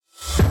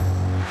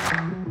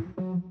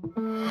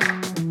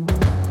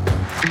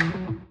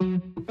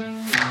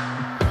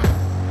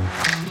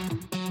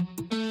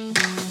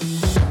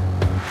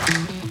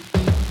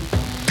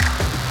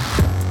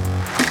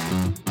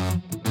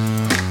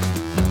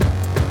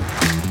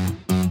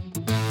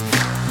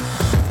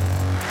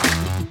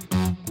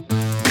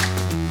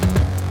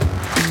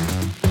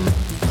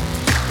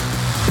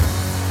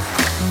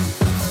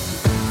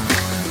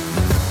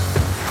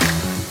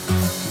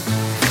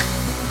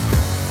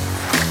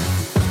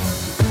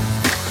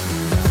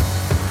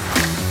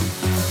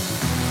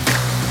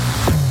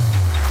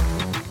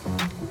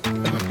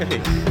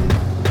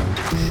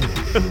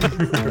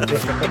Okay,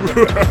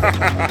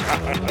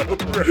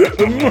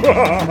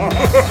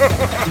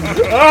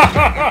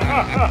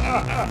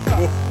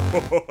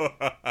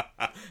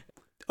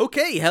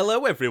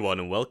 hello everyone,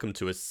 and welcome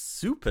to a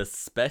super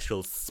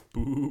special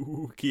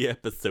spooky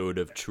episode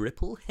of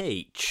Triple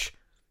H.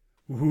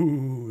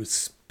 Ooh,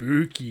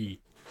 spooky.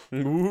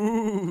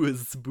 Ooh,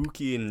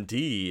 spooky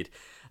indeed.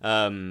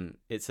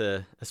 It's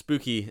a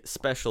spooky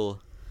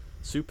special,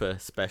 super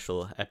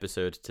special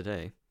episode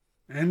today.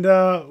 And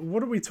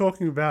what are we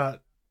talking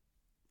about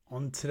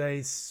on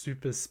today's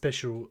super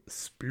special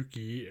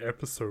spooky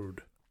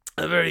episode?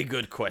 A very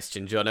good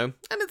question, Jono.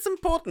 And it's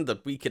important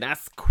that we can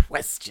ask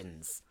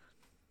questions.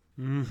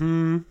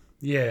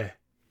 Yeah,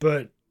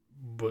 but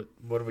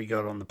what do we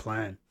got on the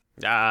plan?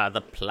 Ah, the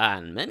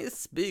plan. Many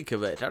speak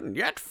of it, and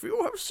yet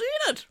few have seen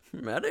it.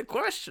 Many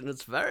question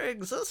its very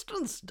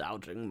existence,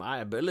 doubting my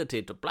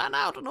ability to plan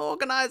out and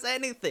organize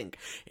anything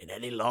in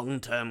any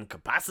long-term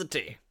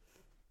capacity.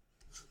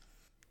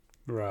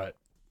 Right.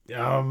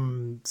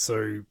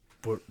 So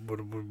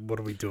what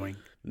are we doing?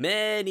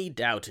 Many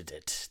doubted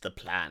it, the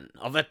plan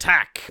of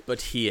attack,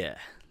 but here,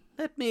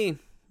 let me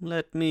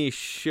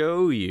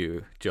show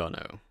you,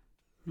 Jono.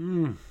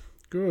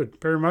 Good,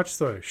 very much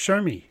so.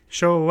 Show me,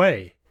 show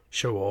away,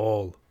 show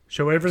all,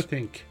 show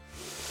everything.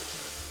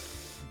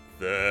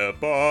 Their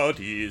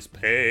bodies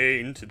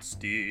painted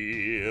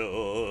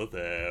steel,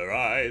 their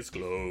eyes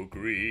glow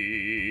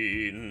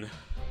green,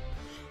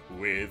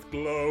 with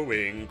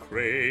glowing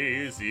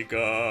crazy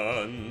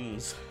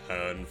guns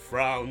and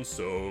frowns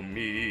so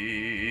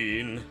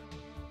mean.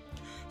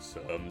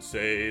 Some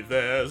say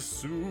they're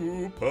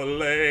super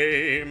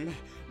lame,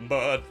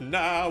 but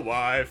now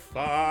I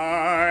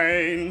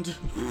find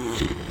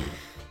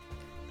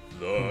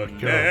the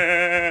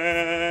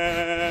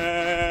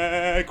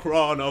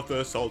Necron of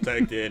the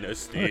Sultan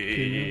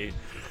dynasty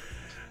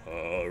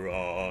are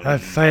on I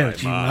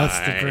failed my you,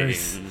 Master mind.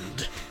 Bruce.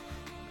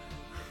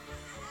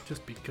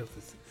 Just because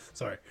it's...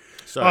 Sorry.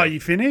 Sorry. Oh, you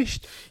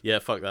finished? Yeah,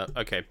 fuck that.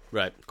 Okay,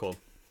 right, cool.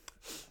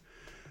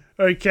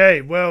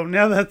 Okay, well,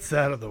 now that's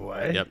out of the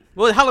way. Yep.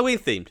 Well, Halloween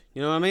themed.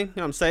 You know what I mean? You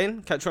know what I'm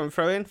saying? Catch, throw, and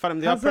throw in. Phantom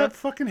of the How's Opera. that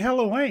fucking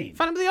Halloween?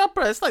 Phantom of the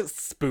Opera. It's like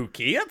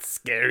spooky. That's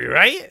scary,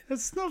 right?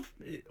 It's not...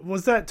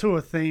 Was that to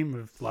a theme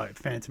of, like,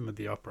 Phantom of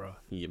the Opera?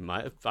 You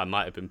might have. I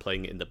might have been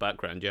playing it in the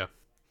background. Yeah.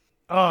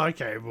 Oh,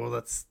 okay. Well,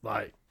 that's,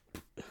 like...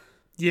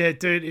 Yeah,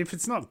 dude, if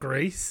it's not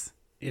Grease,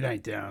 it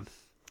ain't down.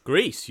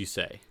 Grease, you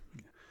say?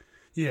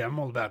 Yeah, I'm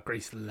all about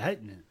Grease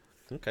Lightning.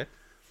 Okay.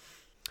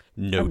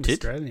 I'm Noted.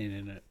 Australian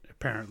in it,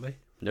 apparently.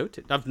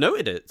 Noted. I've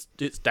noted it.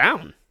 It's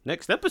down.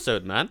 Next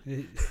episode,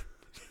 man.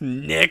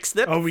 Next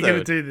episode. Are we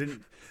going to do the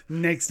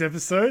next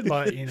episode,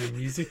 like, in a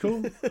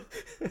musical?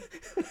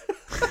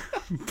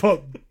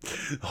 But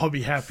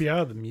Hobby Happy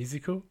Hour, the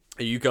musical?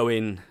 Are you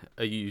going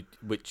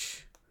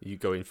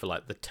for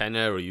like the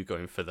tenor, or are you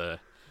going for the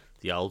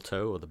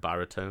alto or the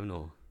baritone,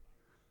 or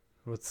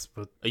What?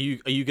 are you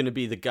going to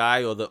be the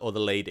guy or the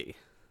lady?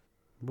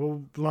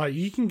 Well, like,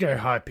 you can go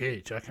high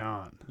pitch. I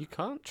can't. You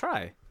can't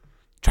try.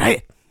 Try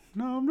it.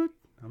 No,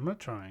 I'm not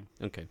trying.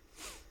 Okay.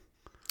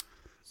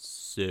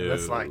 So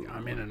That's like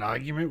I'm in an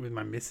argument with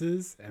my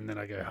missus, and then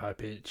I go high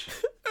pitch.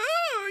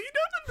 Oh, you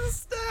don't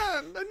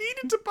understand. I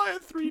needed to buy a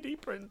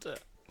 3D printer.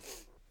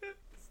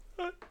 It's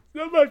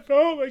not my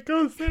fault. I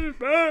can't send it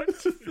back.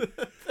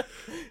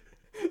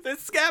 They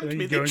scammed Then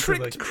me. you go They into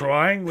tricked the me.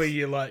 crying where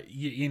you're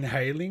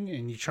inhaling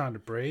and you're trying to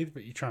breathe,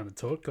 but you're trying to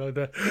talk. Like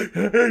that.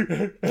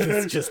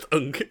 It's just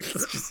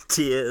it's just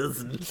tears.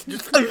 And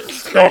just...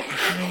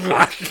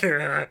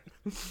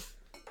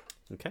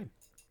 Okay.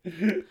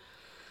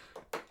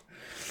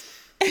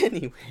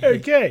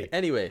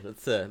 Anyway,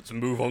 let's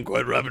move on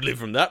quite rapidly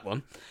from that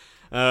one.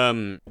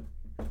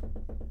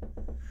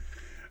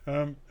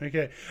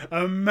 Okay.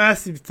 A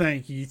massive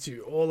thank you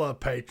to all our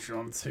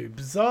patrons who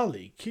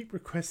bizarrely keep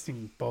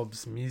requesting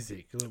Bob's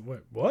music.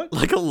 Wait, what?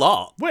 Like a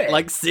lot. Where?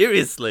 Like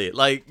seriously.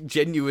 Like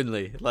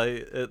genuinely.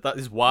 Like that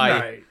is why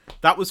No.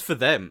 that was for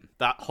them.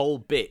 That whole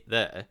bit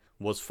there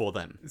was for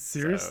them.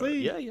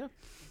 Seriously? So, yeah.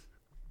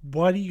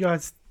 Why do you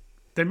guys...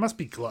 They must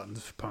be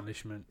gluttons for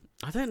punishment.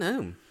 I don't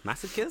know.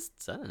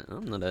 Masochists? I don't know.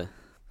 I'm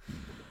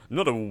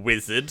not a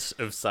wizard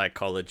of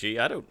psychology.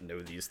 I don't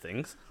know these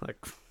things. Like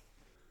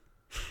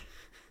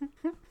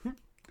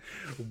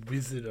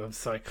Wizard of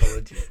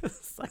psychology.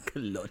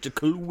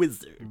 psychological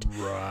wizard.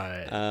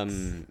 Right.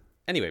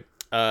 Anyway,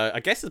 I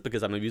guess it's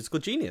because I'm a musical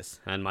genius,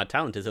 and my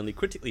talent is only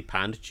critically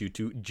panned due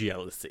to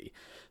jealousy.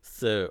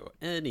 So,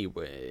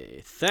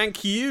 anyway,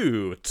 thank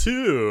you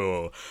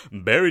to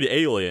Buried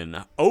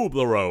Alien,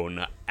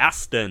 Oblerone,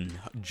 Aston,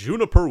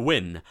 Juniper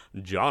Wynn,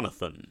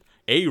 Jonathan,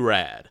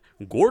 Arad,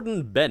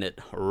 Gordon Bennett,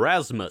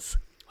 Rasmus,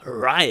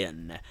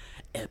 Ryan,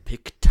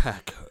 Epic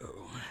Taco,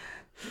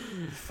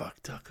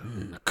 Fuck Taco.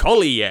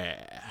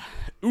 Collier,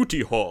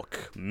 Ooty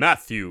Hawk,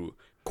 Matthew,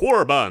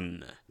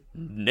 Corbin,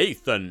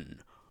 Nathan,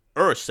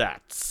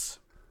 Ursats.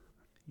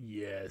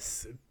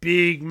 Yes.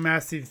 Big,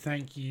 massive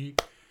thank you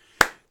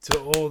to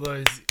all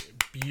those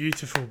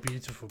beautiful,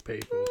 beautiful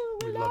people.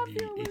 We love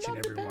you, each and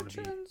every one of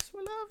you. We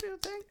love you,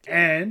 thank you.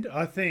 And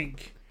I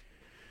think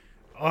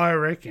I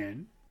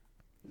reckon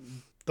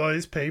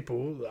those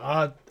people,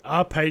 our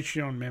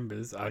Patreon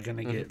members, are going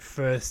to get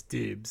first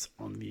dibs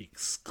on the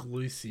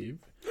exclusive,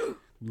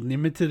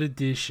 limited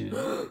edition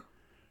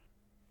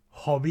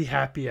Hobby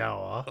Happy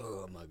Hour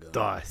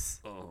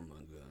dice. Oh my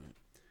god!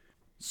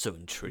 So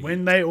intrigued.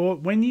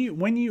 When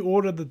you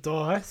order the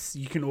dice,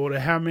 you can order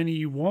how many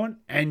you want,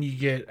 and you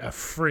get a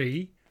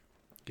free.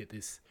 Get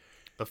this.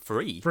 A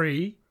free.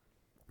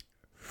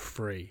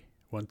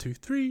 1, 2,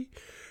 3.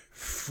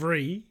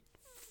 Free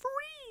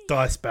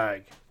dice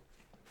bag.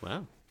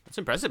 Wow, that's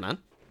impressive, man.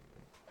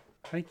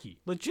 Thank you.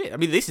 Legit. I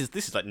mean, this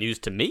is like news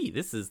to me.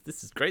 This is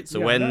great. So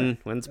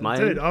when's my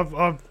dude?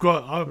 I'm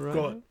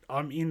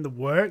in the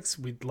works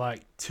with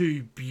like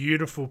 2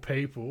 beautiful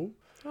people.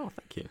 Oh,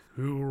 thank you.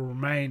 Who will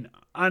remain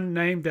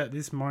unnamed at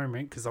this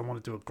moment because I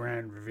want to do a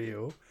grand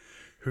reveal.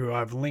 Who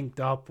I've linked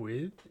up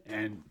with,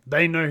 and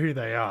they know who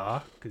they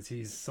are because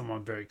he's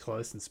someone very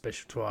close and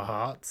special to our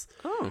hearts.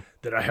 Oh,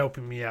 that are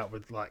helping me out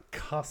with like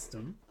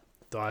custom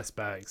dice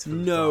bags. For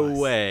no dice.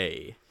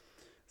 Way.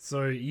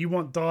 So you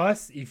want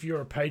dice? If you're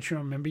a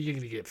Patreon member, you're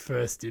going to get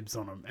first dibs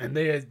on them, and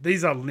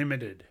these are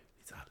limited.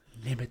 These are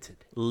limited.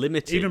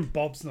 Limited. Even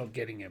Bob's not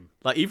getting them.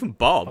 Like even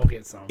Bob. I'll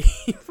get some.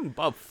 Even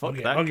Bob. Fuck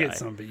that guy. I'll get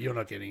some, but you're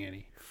not getting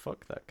any.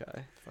 Fuck that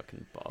guy.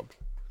 Fucking Bob.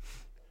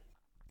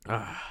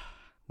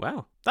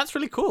 Wow, that's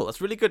really cool.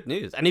 That's really good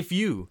news. And if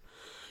you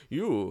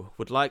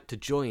would like to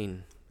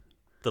join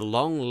the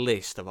long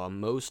list of our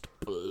most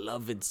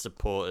beloved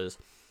supporters,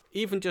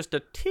 even just a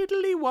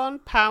tiddly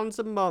 £1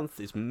 a month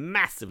is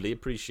massively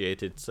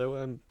appreciated. So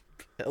it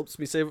helps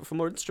me save up for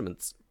more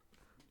instruments.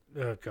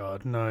 Oh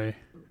God, no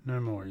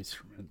more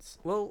instruments.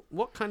 Well,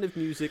 what kind of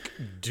music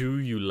do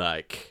you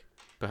like?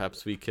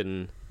 Perhaps we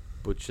can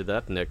butcher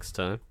that next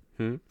time.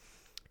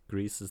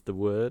 Grease is the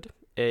word.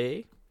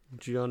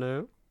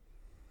 Jono?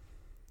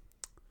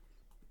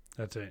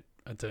 I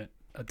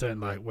don't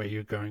like where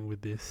you're going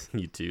with this.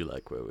 You do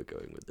like where we're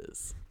going with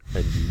this.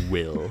 And you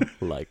will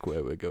like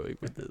where we're going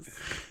with this.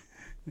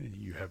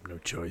 You have no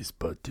choice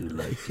but to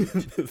like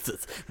it.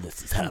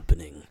 This is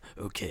happening,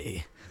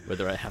 okay?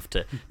 Whether I have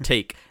to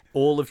take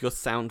all of your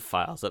sound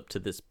files up to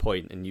this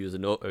point and use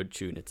an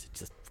auto-tuner to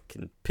just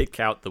can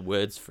pick out the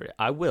words for it.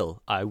 I will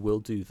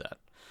do that.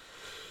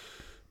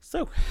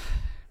 So...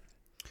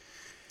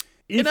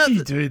 If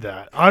you do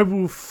that, I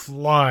will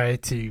fly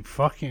to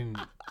fucking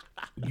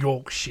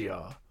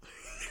Yorkshire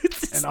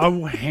and I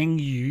will hang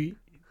you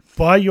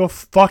by your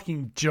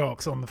fucking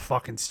jocks on the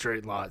fucking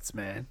street lights,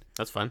 man.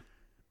 That's fine.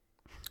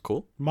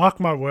 Cool. Mark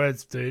my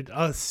words, dude.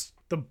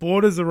 The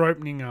borders are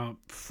opening up.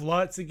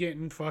 Flights are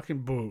getting fucking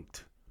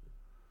booked.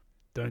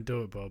 Don't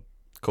do it, Bob.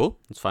 Cool.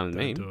 It's fine with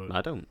me. Do it.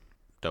 I don't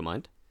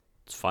mind.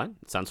 It's fine.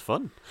 It sounds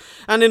fun.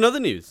 And in other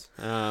news,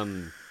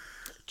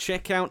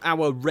 check out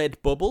our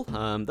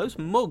Redbubble. Those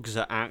mugs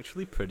are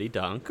actually pretty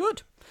darn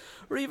good.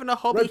 Or even a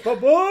hobby...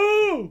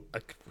 Redbubble!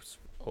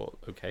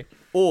 Okay.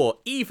 Or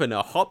even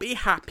a hobby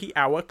happy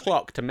hour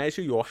clock to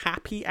measure your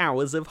happy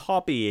hours of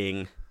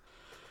hobbying.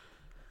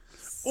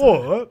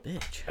 Or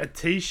a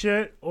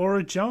t-shirt or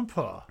a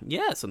jumper.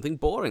 Yeah, something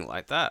boring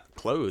like that.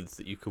 Clothes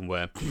that you can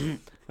wear.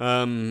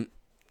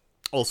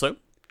 Also,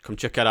 come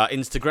check out our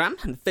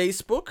Instagram and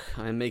Facebook.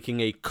 I'm making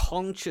a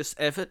conscious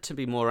effort to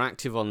be more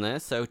active on there,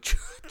 so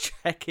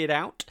check it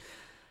out.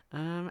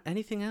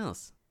 Anything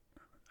else?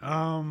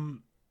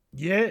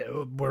 Yeah,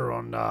 we're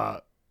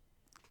on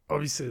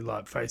obviously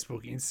like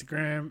Facebook,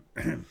 Instagram,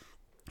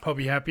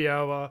 Hobby Happy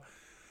Hour.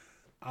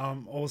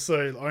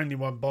 Also, Only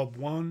One Bob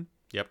One.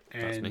 Yep,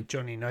 that's me. And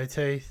Johnny No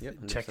Teeth. Yep,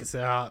 check us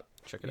out.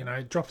 Check it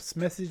out. Drop us a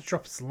message,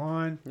 drop us a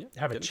line,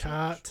 have a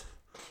chat.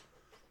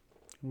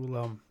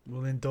 We'll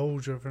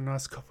indulge over a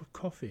nice cup of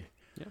coffee.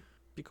 Yeah,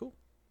 be cool.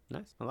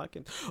 Nice, I like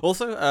it.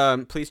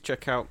 Also, please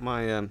check out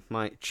my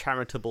my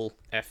charitable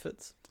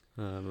efforts.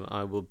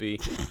 I will be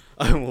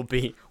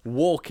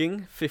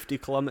walking 50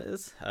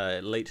 kilometers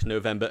late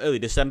November, early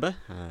December.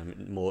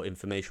 More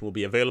information will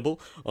be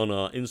available on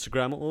our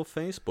Instagram or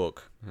Facebook,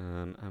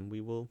 and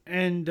we will.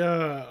 And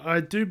I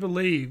do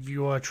believe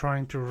you are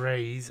trying to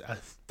raise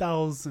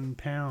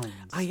 £1,000.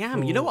 I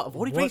am. You know what? I've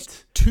already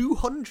raised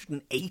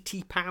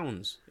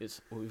 £280.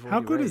 How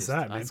good is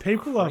that, man? That's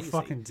people crazy. are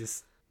fucking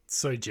just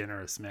so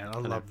generous, man. I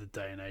love the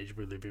day and age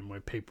we live in where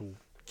people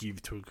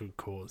give to a good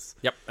cause.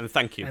 Yep, and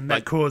thank you. And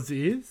that cause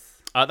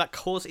is? That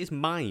cause is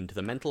Mind,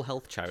 the mental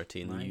health charity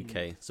in the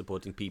UK,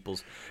 supporting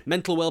people's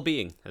mental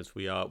well-being, as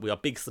we are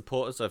big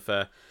supporters of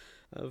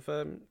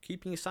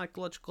keeping your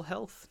psychological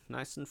health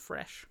nice and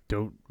fresh.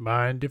 Don't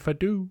mind if I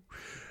do.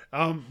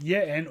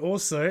 Yeah, and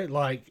also,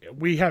 like,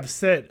 we have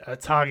set a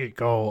target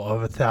goal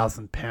of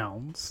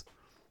 £1,000.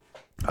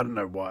 I don't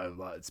know why,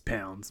 like, it's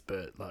pounds,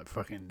 but like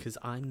fucking because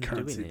I'm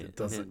currency doing it. That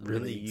doesn't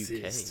really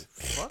exist.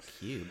 Fuck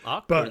you.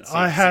 Our but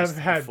I have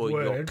had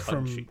word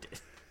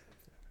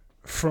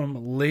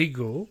from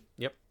legal.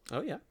 Yep.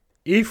 Oh yeah.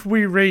 If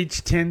we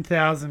reach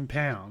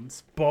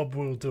 £10,000, Bob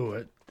will do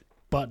it,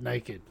 butt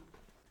naked.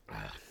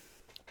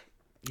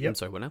 Yep. I'm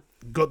sorry, what now?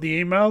 Got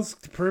the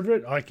emails to prove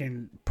it. I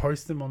can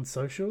post them on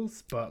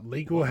socials, but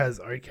legal has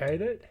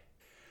okayed it.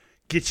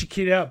 Get your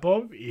kid out,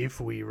 Bob, if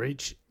we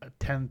reach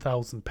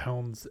 10,000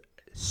 pounds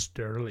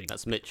sterling.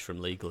 That's Mitch from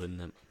Legal,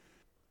 isn't it?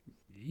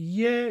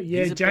 Yeah.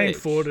 He's a Jane bitch.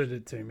 forwarded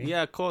it to me.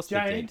 Yeah, of course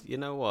Jane, we did. You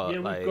know what? Yeah,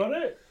 like, we've got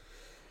it.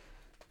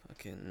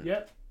 fucking...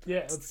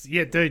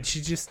 Yeah, dude,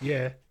 she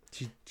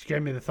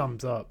gave me the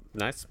thumbs up.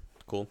 Nice.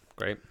 Cool.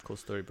 Great. Cool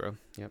story, bro.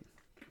 Yep.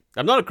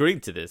 I'm not agreeing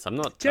to this. I'm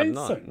not agreeing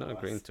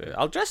to it.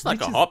 I'll dress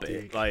like a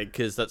hobbit, like,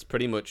 because that's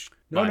pretty much...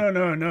 No.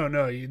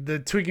 The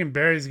twig and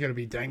berries are going to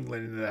be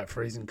dangling into that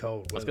freezing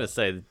cold weather. I was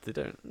going to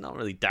say, not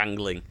really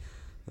dangling.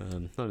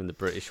 Not in the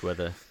British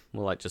weather.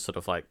 More like just sort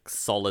of like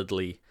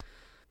solidly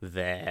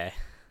there.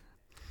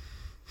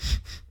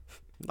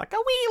 Like a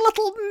wee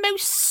little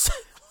mouse.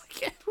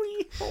 Like a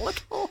wee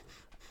little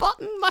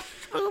button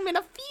mushroom in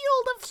a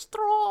field of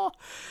straw.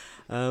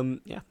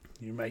 Yeah.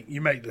 You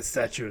make the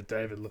statue of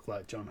David look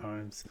like John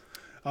Holmes.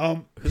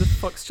 Who the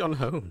fuck's John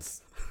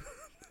Holmes?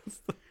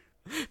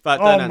 But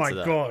don't answer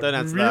that. God, don't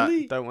answer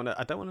really? that.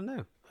 I don't want to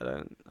know.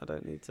 I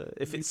don't need to.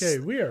 If it's okay,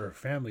 we are a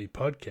family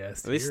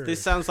podcast.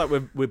 This sounds like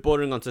we're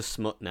bordering onto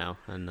smut now,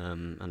 and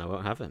I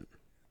won't have it.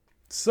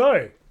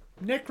 So,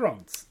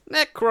 Necrons.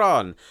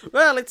 Necron.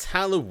 Well, it's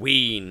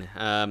Halloween.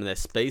 They're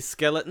space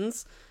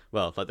skeletons.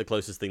 Well, like the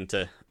closest thing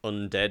to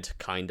undead,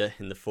 kinda,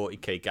 in the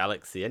 40k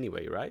galaxy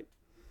anyway, right?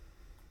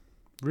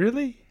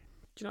 Really?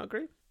 Do you not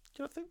agree? Do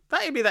you not think?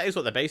 Maybe that is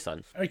what they're based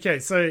on. Okay,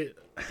 so,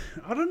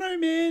 I don't know,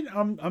 man.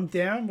 I'm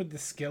down with the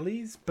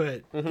skellies,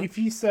 but if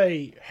you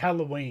say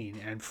Halloween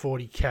and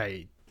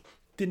 40k,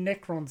 the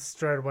Necrons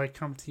straight away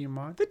come to your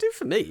mind? They do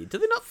for me. Do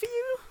they not for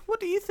you?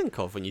 What do you think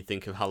of when you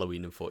think of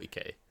Halloween and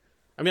 40k?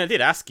 I mean, I did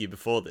ask you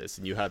before this,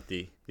 and you had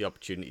the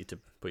opportunity to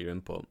put your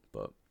input,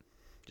 but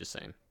just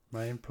saying.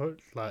 My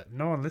input? Like,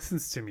 no one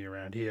listens to me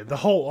around here. The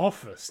whole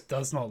office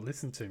does not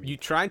listen to me. You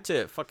tried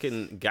to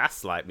fucking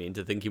gaslight me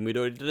into thinking we'd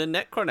already done a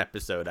Necron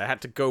episode. I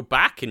had to go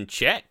back and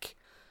check.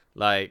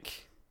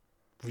 Like...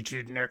 We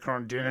did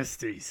Necron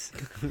dynasties.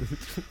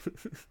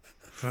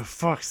 For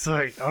fuck's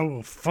sake, I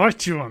will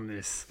fight you on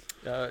this.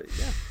 Yeah.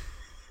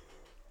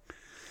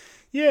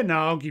 Yeah, no,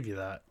 I'll give you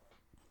that.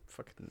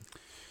 Fucking...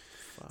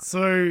 Fuck.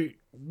 So,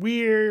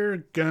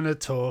 we're gonna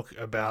talk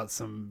about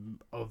some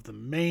of the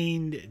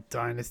main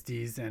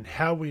dynasties and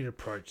how we'd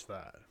approach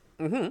that.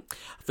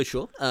 For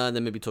sure.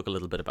 Then maybe talk a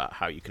little bit about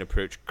how you can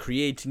approach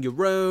creating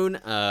your own.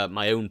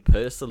 My own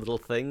personal little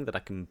thing that I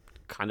can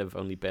kind of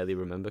only barely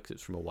remember because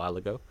it's from a while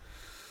ago.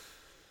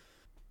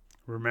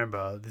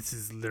 Remember, this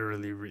is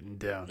literally written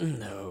down.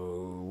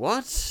 No.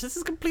 What? This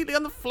is completely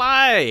on the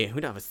fly.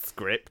 We don't have a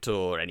script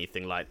or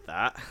anything like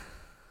that.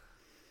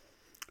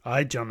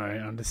 I,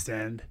 Jono,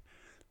 understand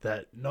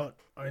that not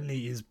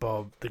only is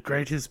Bob the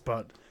greatest,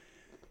 but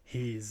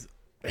he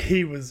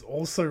was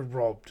also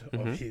robbed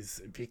of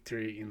his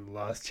victory in the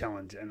last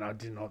challenge, and I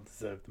do not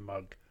deserve the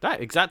mug. That,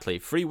 exactly.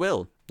 Free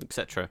will,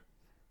 etc.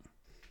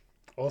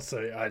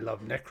 Also, I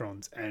love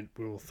Necrons, and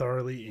we will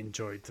thoroughly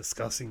enjoy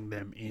discussing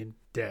them in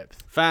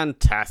depth.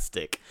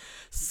 Fantastic.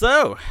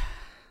 So,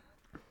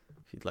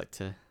 would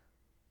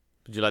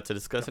you like to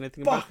discuss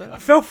anything about that? I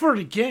fell for it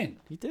again.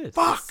 You did.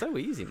 Fuck. It's so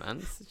easy, man.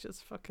 It's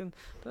just fucking...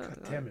 God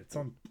damn it, it's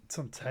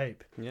on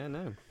tape. Yeah,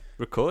 no.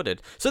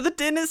 Recorded. So the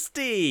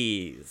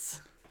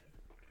dynasties.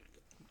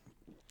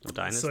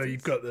 So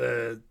you've got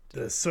the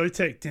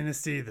Sotek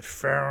dynasty, the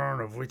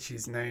pharaoh of which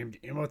is named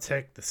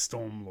Imhotep the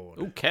Stormlord.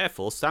 Oh,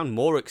 careful. Sound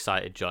more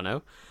excited,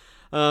 Jono.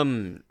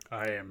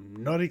 I am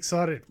not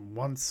excited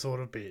one sort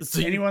of bit. So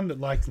anyone that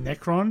likes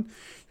Necron,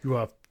 you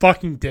are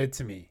fucking dead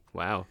to me.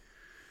 Wow.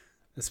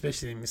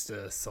 Especially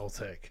Mr.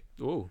 Soltek.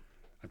 Ooh.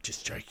 I'm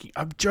just joking.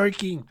 I'm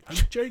joking.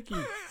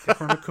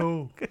 Necron are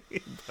cool.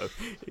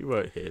 He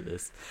won't hear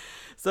this.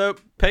 So,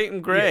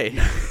 Peyton Gray.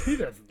 Yeah, he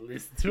doesn't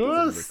listen to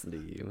us. Listen to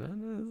you,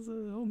 man. It's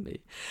on me.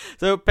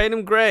 So,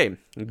 Peyton Gray.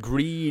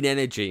 Green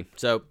energy.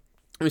 So,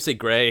 when we say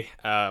grey,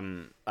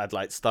 I'd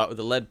like to start with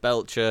the lead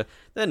belcher,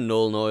 then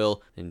Nuln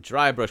Oil, then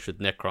dry brush with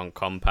Necron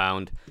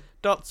compound,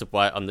 dots of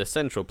white on the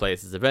central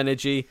places of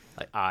energy,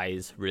 like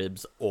eyes,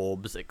 ribs,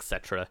 orbs,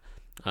 etc.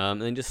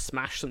 And then just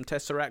smash some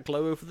Tesseract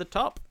glow over the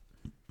top.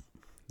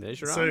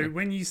 There's your So armor.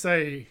 when we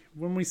say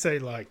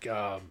like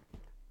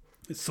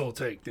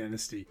Soltek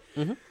dynasty,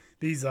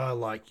 these are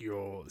like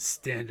your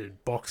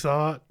standard box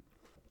art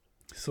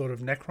sort of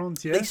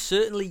Necrons, yeah? They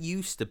certainly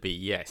used to be,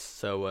 yes.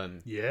 So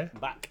yeah.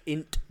 back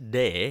in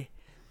day,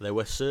 they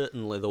were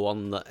certainly the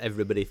one that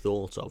everybody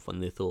thought of when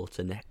they thought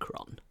of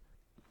Necron.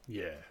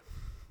 Yeah.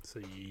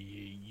 So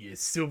you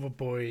silver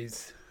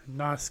boys,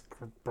 nice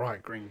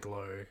bright green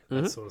glow,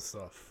 that sort of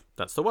stuff.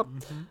 That's the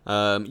one.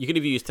 You can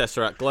either use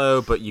Tesseract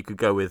Glow, but you could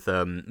go with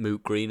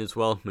Moot Green as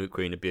well. Moot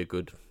Green would be a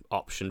good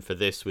option for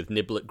this, with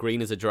Niblet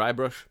Green as a dry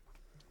brush.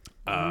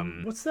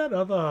 What's that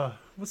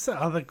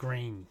other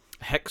green?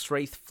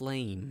 Hexwraith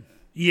Flame.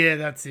 Yeah,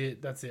 that's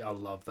it. I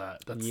love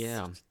that.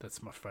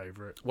 That's my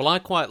favorite. Well, I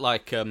quite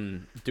like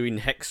doing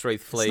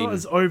Hexwraith Flame. It's not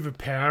as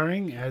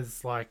overpowering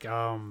as like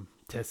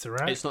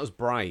Tesseract. It's not as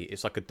bright.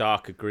 It's like a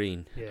darker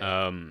green.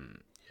 Yeah.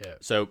 Yeah.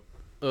 So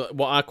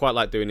what I quite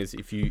like doing is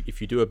if you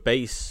do a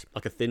base,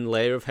 like a thin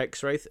layer of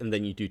Hexwraith, and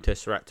then you do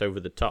Tesseract over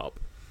the top,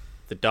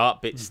 the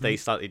dark bits stay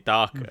slightly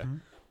darker,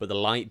 but the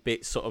light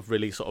bits sort of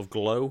really sort of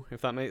glow,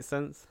 if that makes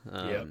sense.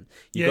 No,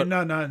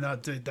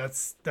 dude,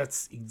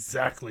 that's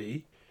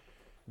exactly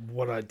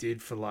what I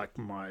did for like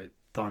my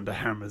Thunder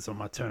Hammers on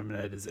my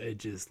Terminator's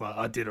edges. Like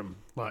I did them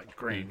like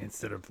green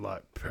instead of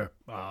like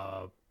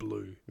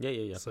blue.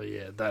 Yeah. So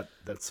yeah, that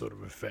sort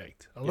of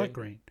effect. I like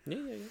green.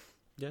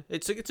 Yeah.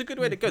 It's a good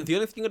way to go. The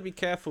only thing you got to be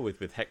careful with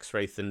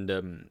Hexwraith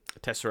and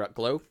Tesseract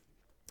Glow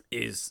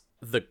is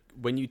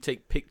when you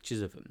take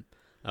pictures of them,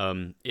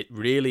 it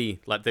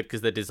really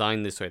because they're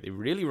designed this way, they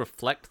really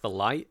reflect the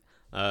light.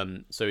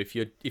 So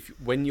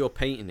when you're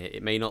painting it,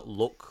 it may not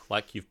look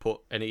like you've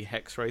put any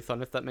Hexwraith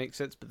on, if that makes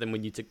sense. But then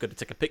when you go to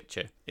take a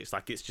picture, it's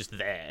like it's just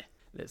there.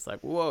 It's like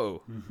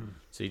whoa.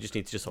 So you just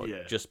need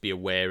to just be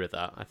aware of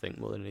that. I think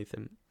more than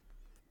anything.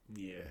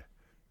 Yeah,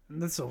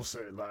 and that's also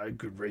like a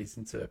good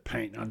reason to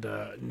paint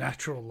under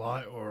natural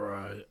light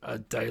or a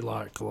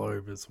daylight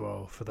globe as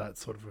well for that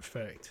sort of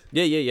effect.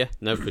 Yeah.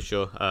 No, for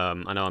sure. I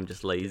know I'm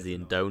just lazy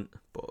and don't,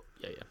 but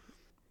yeah.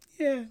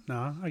 Yeah,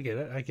 no, I get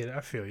it.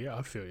 I feel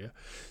you.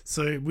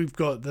 So we've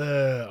got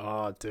the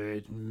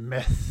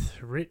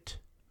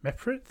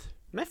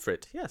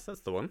Methrit, yes, that's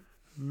the one.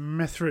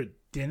 Methrit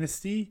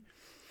Dynasty,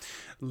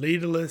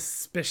 leaderless,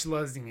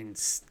 specializing in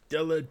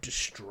stellar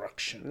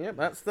destruction. Yep,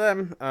 that's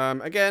them.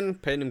 Again,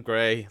 paint them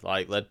grey,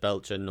 like Lead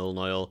Belcher, Null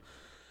Oil,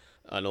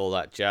 and all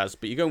that jazz.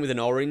 But you're going with an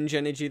orange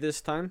energy this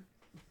time.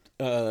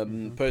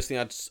 Personally,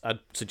 I'd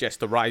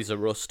suggest the Riser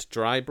Rust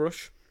dry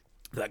brush,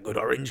 that good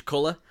orange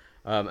colour.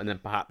 And then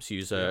perhaps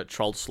use a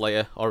Troll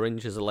Slayer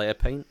orange as a layer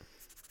paint.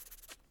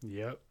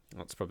 Yep.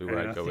 That's probably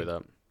where I'd go with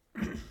that.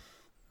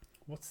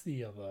 What's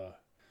the other?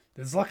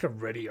 There's like a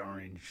ready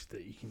orange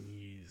that you can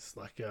use,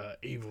 like a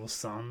Evil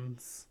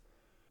Sun's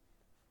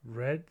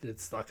red.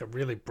 It's like a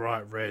really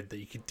bright red that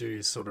you could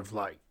do sort of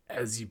like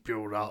as you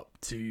build up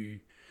to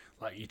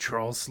like your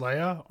Troll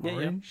Slayer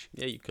orange.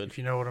 Yeah, you could. If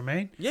you know what I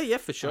mean. Yeah,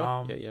 for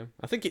sure. Yeah.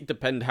 I think it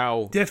depends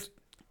how...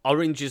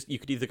 Oranges, you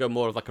could either go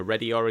more of like a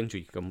reddy orange or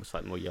you could go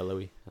slightly more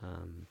yellowy.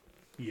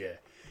 Yeah,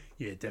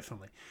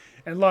 definitely.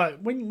 And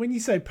like when you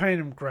say paint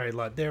them grey,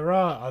 like there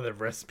are other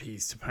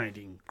recipes to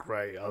painting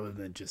grey other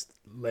than just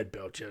Lead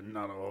Belcher,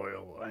 Null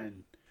Oil,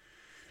 and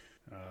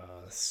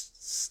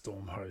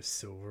Stormhost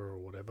Silver or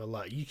whatever.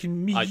 Like you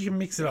can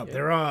mix it up.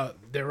 Yeah.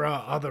 There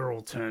are other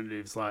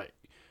alternatives. Like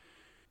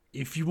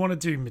if you want to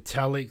do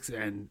metallics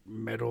and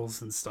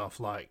metals and stuff,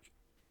 like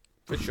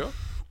for sure.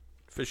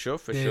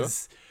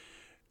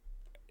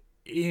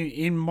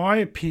 In my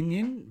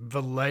opinion,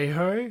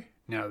 Vallejo.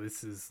 Now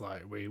this is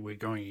like we're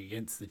going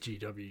against the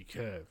GW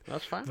curve.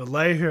 That's fine.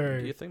 Vallejo,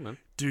 what do you think, man?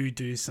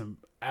 do some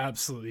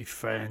absolutely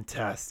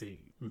fantastic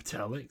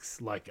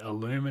metallics like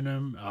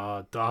aluminum,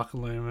 dark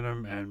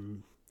aluminum,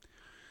 and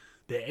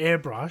they're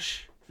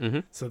airbrush,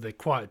 so they're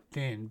quite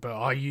thin. But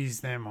I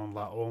use them on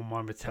like all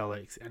my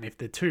metallics, and if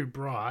they're too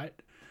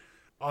bright,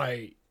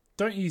 I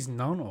don't use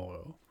Null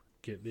Oil.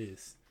 Get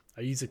this.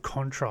 I use a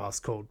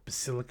contrast called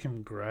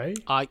Basilicum Grey.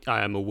 I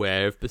am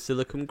aware of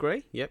Basilicum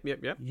Grey. Yep.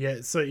 Yeah,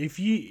 so if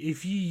you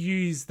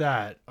use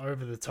that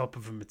over the top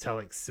of a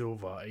metallic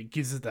silver, it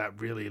gives it that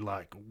really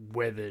like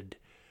weathered,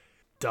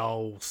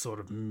 dull sort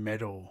of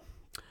metal.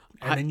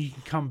 And then you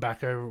can come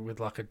back over it with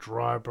like a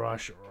dry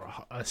brush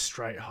or a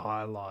straight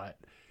highlight.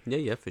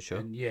 Yeah, for sure.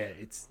 And yeah,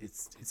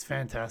 it's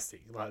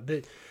fantastic.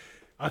 Like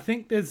I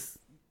think there's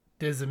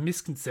a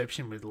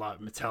misconception with like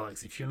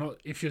metallics.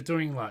 If you're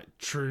doing like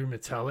true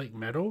metallic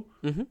metal,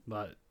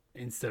 like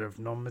instead of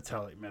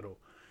non-metallic metal.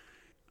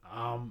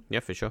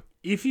 Yeah, for sure.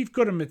 If you've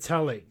got a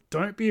metallic,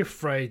 don't be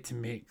afraid to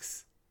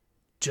mix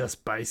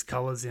just base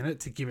colors in it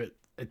to give it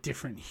a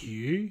different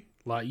hue.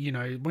 Like, you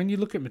know, when you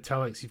look at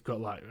metallics, you've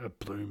got like a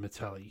blue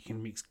metallic. You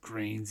can mix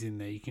greens in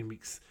there. You can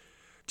mix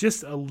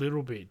just a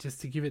little bit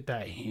just to give it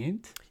that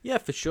hint. Yeah,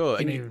 for sure. You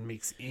can even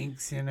mix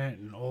inks in it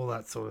and all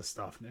that sort of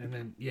stuff. And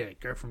then,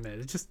 go from there.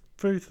 It's just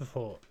food for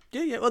thought.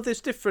 Yeah. Well,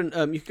 there's different...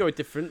 you could go with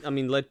different... I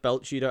mean, Lead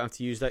Belch, you don't have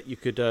to use that. You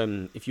could,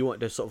 if you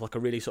wanted to sort of like a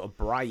really sort of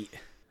bright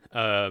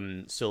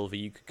silver,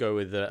 you could go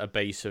with a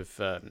base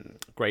of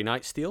Grey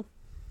Knight Steel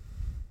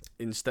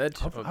instead.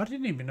 I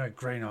didn't even know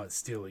Grey Knight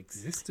Steel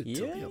existed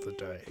till the other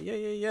day.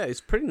 Yeah. It's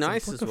pretty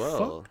nice as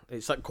well. Fuck?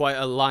 It's like quite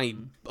a light,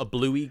 a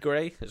bluey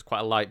grey. It's quite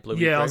a light bluey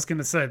grey. Yeah, I was going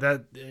to say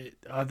that.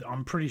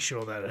 I'm pretty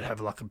sure that it'd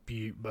have like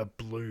a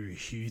blue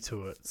hue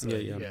to it. So,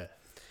 yeah.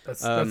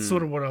 That's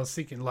sort of what I was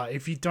thinking. Like,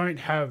 if you don't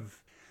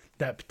have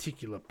that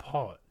particular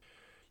pot,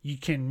 you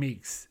can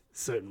mix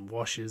certain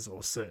washes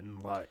or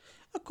certain like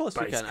of course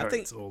base you can. coats, I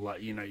think, or like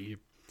I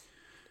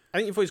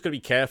think you've always got to be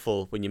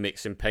careful when you're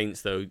mixing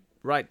paints, though.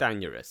 Write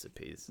down your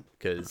recipes,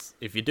 because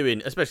if you're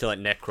doing, especially like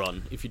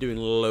Necron, if you're doing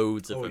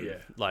loads of them,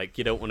 like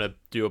you don't want to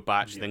do a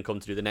batch, then come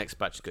to do the next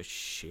batch and go,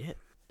 shit.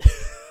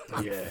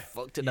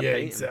 Fucked in the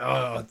paint.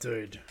 Oh,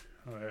 dude.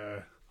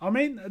 I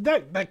mean,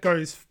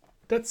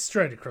 that's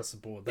straight across the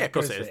board. Of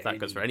course it is. That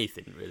goes for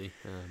anything, really.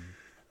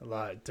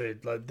 Like,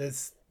 dude, like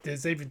there's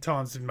even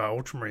times in my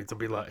Ultramarines I'll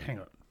be like, hang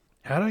on,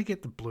 how did I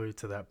get the blue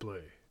to that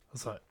blue? I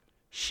was like,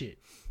 shit.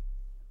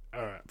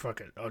 All right,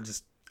 fuck it.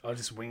 I'll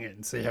just wing it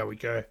and see how we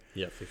go.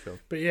 Yeah, for sure.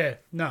 But yeah,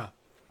 nah.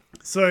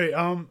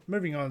 So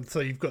moving on. So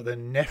you've got the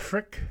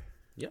Necron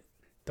Yep.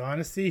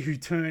 dynasty who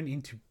turn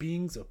into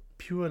beings of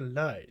pure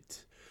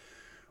light.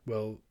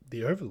 Well,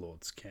 the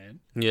overlords can.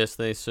 Yes,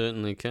 they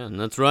certainly can.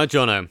 That's right,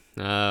 Jono.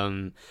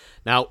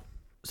 Now,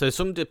 so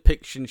some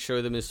depictions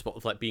show them as sort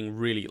of like being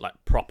really like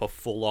proper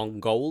full-on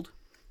gold.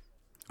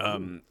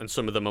 And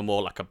some of them are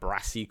more like a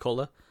brassy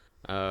colour.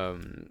 I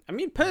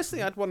mean,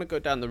 personally, I'd want to go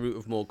down the route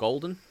of more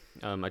golden.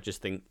 I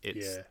just think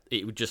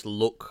it would just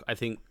look, I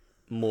think,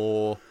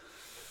 more...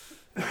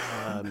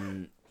 how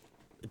can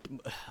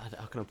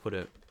I put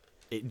it?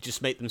 It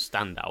just make them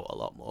stand out a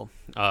lot more.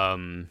 I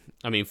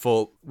mean,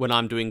 for when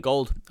I'm doing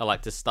gold, I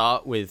like to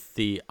start with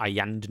the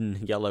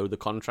Iyanden yellow, the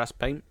contrast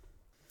paint,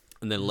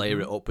 and then layer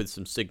it up with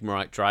some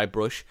Sigmarite dry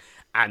brush,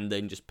 and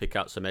then just pick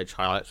out some edge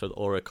highlights with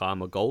Auric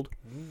Armor gold.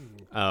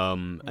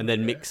 And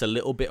then mix a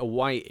little bit of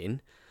white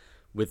in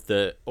with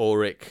the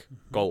Auric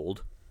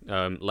gold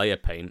layer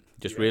paint,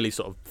 just really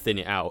sort of thin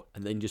it out,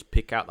 and then just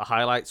pick out the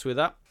highlights with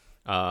that.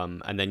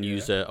 And then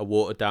use a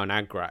watered down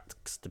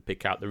Agrax to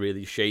pick out the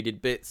really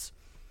shaded bits.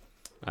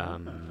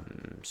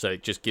 So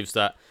it just gives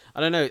that,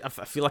 I don't know, I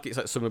feel like it's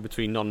like somewhere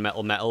between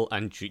non-metal metal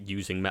and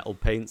using metal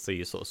paint, so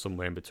you're sort of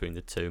somewhere in between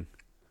the two.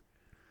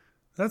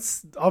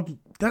 That's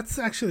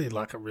actually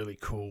like a really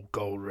cool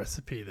gold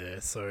recipe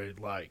there. So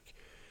like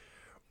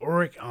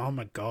Auric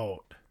Armor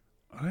gold.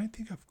 I don't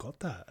think I've got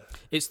that.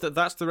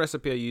 That's the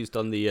recipe I used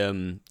on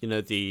the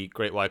the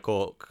Great White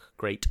Orc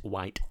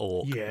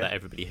that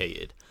everybody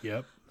hated.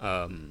 Yep.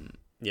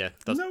 Yeah.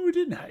 No, we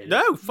didn't hate it.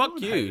 No, fuck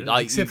you.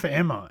 Like, except for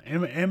Emma.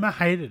 Emma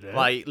hated it.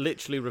 Like,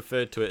 literally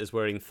referred to it as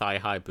wearing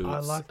thigh-high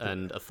boots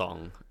and a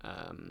thong.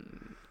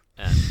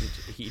 And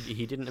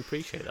he didn't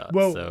appreciate that.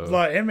 Well, so.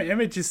 like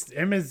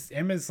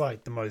Emma's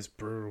like the most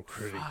brutal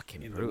critic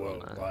in the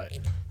world. Man.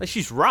 Like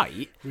she's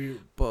right,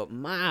 but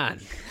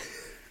man,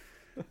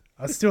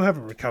 I still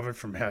haven't recovered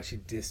from how she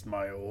dissed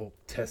my orc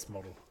test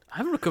model. I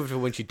haven't recovered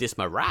from when she dissed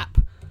my rap.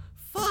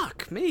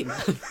 Fuck me, man.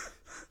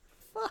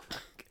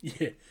 Fuck.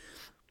 Yeah.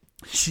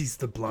 She's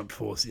the blunt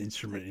force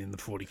instrument in the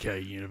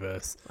 40k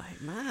universe.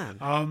 Like,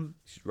 man.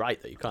 She's right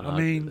though. You can't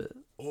argue with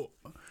it.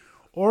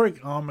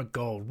 Auric Armor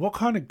gold. What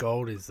kind of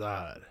gold is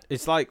that?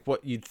 It's like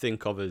what you'd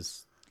think of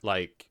as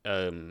like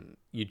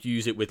you'd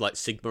use it with like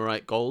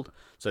Sigmarite gold.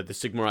 So the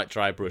Sigmarite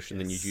dry brush, and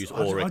then you'd use Auric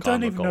Armor gold. I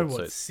don't even know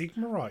what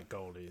Sigmarite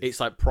gold is. It's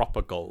like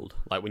proper gold.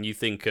 Like when you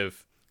think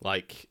of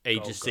like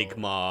Age of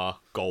Sigmar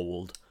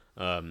gold.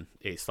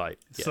 It's like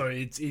so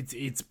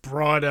it's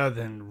brighter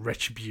than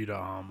Retributor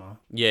armor.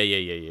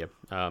 Yeah.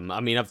 I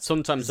mean, I've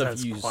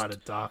used quite a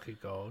darker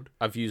gold.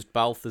 I've used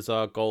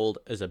Balthazar gold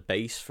as a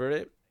base for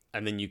it,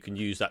 and then you can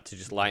use that to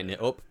just lighten it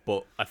up.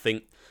 But I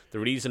think the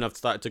reason I've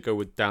started to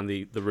go down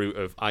the route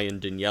of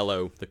Iyanden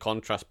yellow, the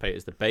contrast paint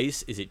as the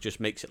base, is it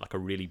just makes it like a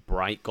really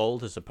bright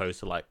gold as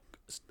opposed to like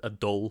a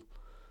dull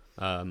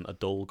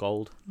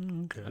gold.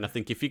 Okay. And I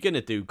think if you're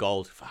gonna do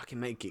gold, fucking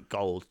make it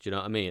gold. Do you know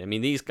what I mean? I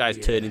mean, these guys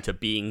turn into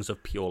beings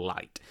of pure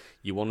light.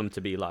 You want them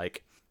to be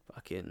like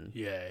fucking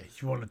you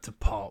want it to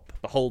pop.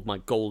 Behold my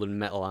golden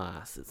metal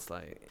ass. It's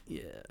like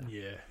yeah.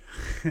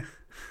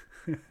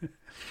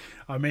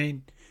 I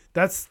mean,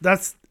 that's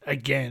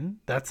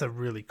a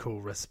really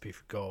cool recipe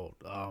for gold.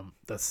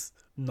 That's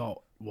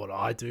not what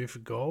I do for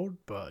gold,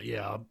 but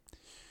yeah,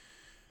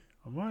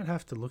 I might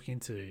have to look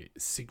into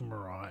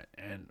Sigmarite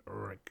and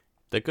Auric.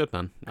 They're good,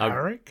 man.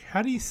 Auric?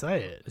 How do you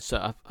say it?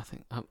 So I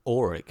think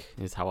Auric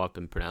is how I've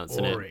been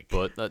pronouncing it,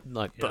 but that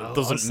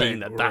doesn't mean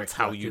that that's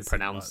how you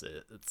pronounce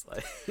it. It's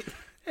like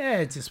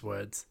it's just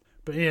words.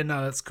 But yeah,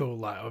 no, that's cool.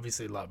 Like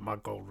obviously, like my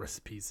gold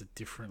recipes are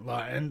different.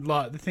 Like and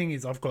like the thing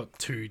is, I've got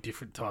 2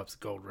 different types of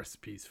gold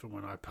recipes for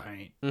when I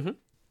paint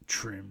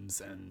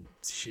trims and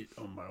shit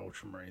on my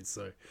ultramarines.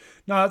 So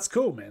no, that's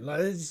cool, man.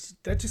 Like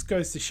that just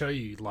goes to show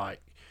you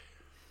like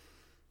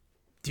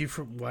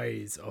different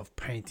ways of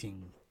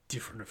painting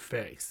different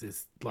effects.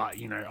 There's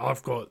like,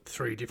 I've got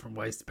 3 different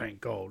ways to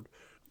paint gold.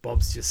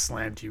 Bob's just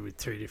slammed you with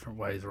 2 different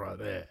ways right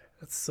there.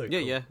 That's so cool.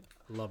 Yeah.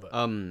 Love it.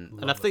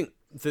 And I think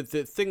the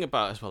thing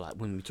about as well, like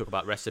when we talk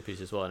about recipes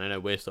as well, and I know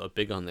we're sort of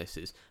big on this,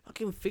 is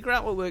fucking figure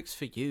out what works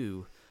for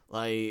you.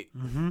 Like,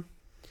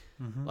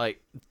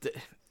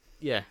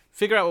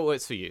 figure out what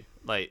works for you.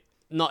 Like,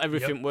 not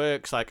everything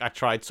works. Like, I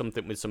tried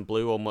something with some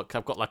blue on what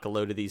I've got like a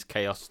load of these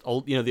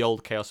the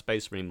old Chaos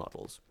Space Marine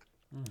models.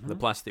 The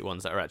plastic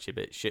ones that are actually a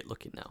bit shit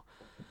looking now.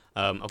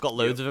 I've got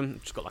loads of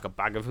them. Just got like a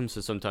bag of them, so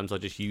sometimes I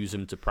just use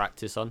them to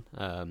practice on.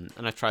 And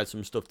I tried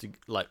some stuff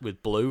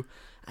with blue,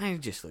 and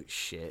it just looks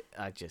shit.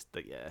 And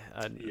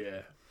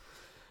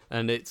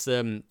it's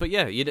but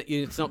yeah,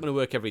 it's not going to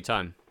work every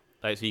time.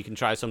 Like, so you can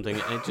try something,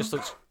 and it just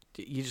looks.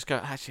 You just go,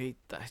 actually,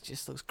 that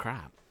just looks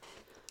crap.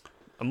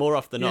 And more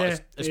often than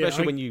not,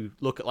 especially when you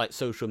look at like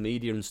social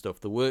media and stuff,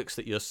 the works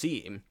that you're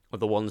seeing are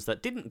the ones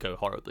that didn't go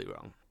horribly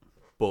wrong,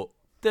 but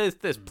there's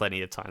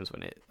plenty of times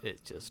when it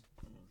just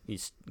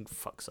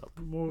fucks up.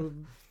 Well,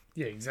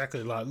 yeah,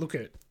 exactly. Like, look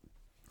at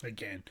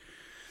again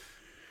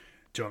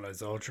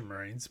Jono's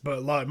Ultramarines,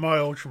 but like my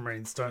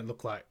Ultramarines don't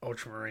look like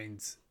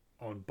Ultramarines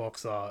on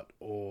box art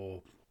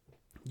or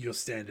your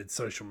standard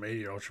social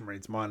media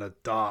ultramarines. Mine are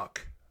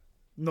dark,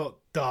 not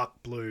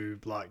dark blue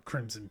like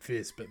Crimson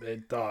Fist, but they're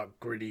dark,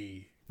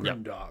 gritty,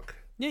 grim dark.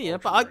 Yeah,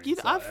 but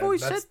I've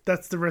always said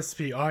that's the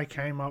recipe I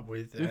came up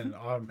with, and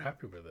I'm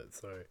happy with it.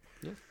 So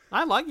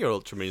I like your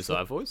ultramarines. So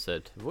I've always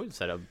said I'm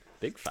a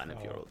big fan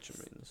of your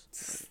ultramarines.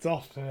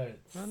 Stop it!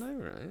 I know,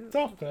 right?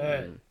 Stop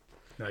it!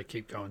 No,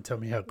 keep going. Tell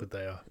me how good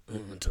they are.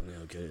 Tell me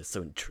how good. It's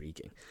so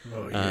intriguing.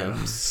 Oh yeah,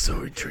 I'm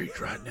so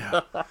intrigued right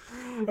now.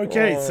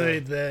 Okay,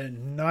 so the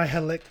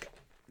Nihilic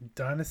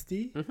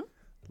dynasty,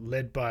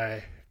 led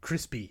by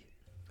Crispy.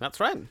 That's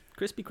right,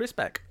 Crispy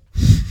Crispek,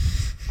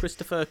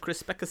 Christopher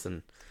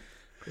Crispeckerson.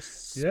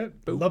 Yep,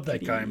 love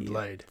that guy in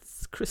Blade.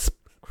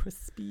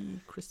 Crispy.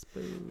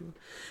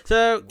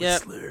 So yeah,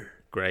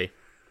 grey,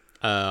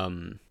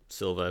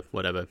 silver,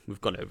 whatever. We've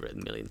gone over it a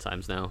million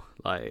times now.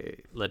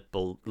 Like lead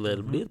belcher,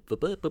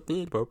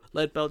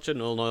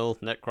 null oil,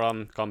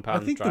 Necron,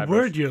 compound. I think dry the brush.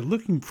 word you're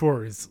looking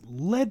for is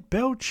lead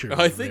belcher.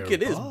 I think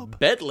it is Bob.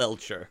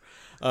 bedlelcher,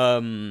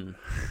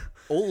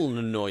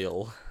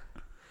 oil,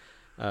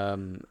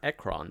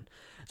 Ekron.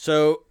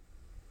 So.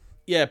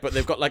 Yeah, but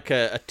they've got like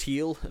a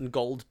teal and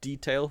gold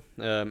detail.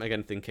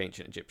 Again, think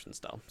ancient Egyptian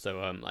style.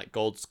 So like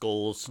gold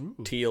skulls,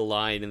 teal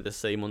line and the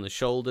same on the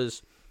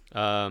shoulders.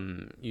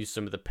 Use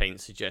some of the paint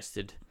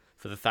suggested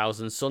for the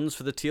Thousand Suns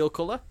for the teal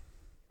colour.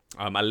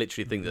 I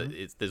literally think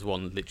that there's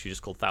one literally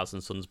just called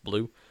Thousand Suns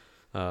Blue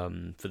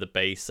for the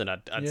base, and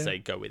I'd say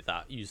go with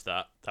that. Use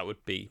that. That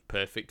would be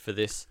perfect for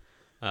this.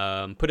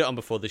 Put it on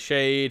before the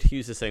shade.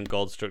 Use the same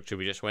gold structure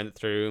we just went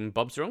through, and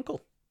Bob's your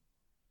uncle.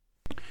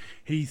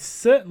 He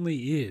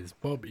certainly is.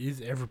 Bob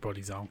is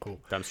everybody's uncle.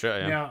 Damn straight I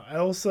am. Now,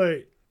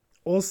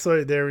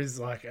 also there is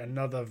like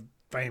another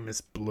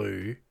famous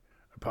blue,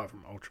 apart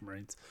from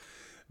Ultramarines,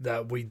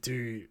 that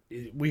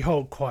we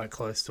hold quite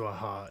close to our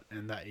heart,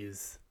 and that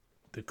is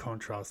the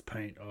contrast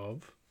paint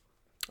of...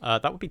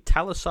 that would be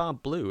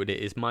Talisar Blue, and it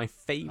is my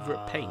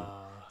favourite paint.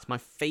 It's my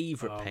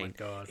favourite paint.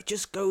 My God. It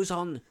just goes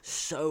on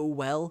so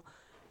well.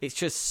 It's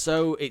just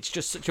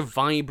such a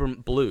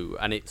vibrant blue,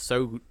 and it's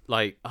so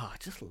like, I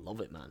just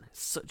love it, man.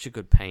 It's such a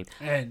good paint.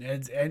 And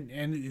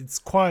it's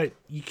quite,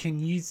 you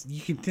can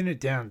thin it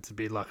down to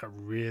be like a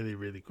really,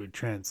 really good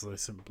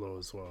translucent blue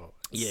as well.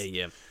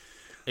 Yeah.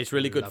 It's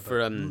really good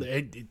for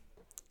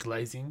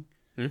glazing.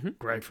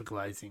 Great for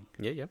glazing.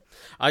 Yeah.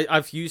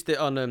 I've used it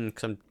on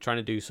because I'm trying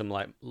to do some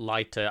like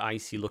lighter,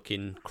 icy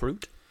looking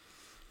Kroot.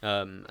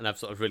 And I've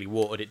sort of really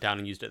watered it down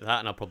and used it for that,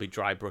 and I'll probably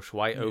dry brush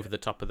white over the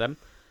top of them.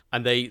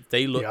 And they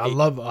look. Yeah, I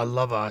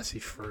love icy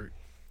fruit.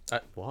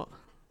 What?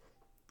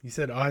 You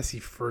said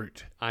icy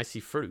fruit. Icy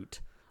fruit.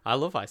 I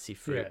love icy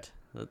fruit.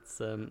 Yeah. That's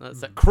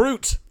a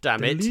Kroot.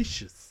 Damn it.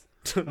 Delicious.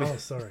 Oh,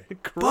 sorry.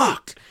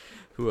 Fuck.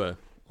 Who are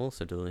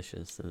also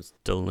delicious. Those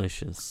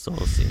delicious,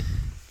 saucy.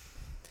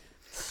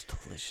 It's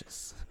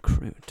delicious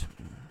Kroot.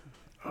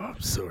 Oh,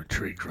 I'm so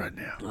intrigued right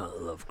now. I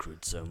love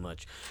Kroot so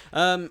much.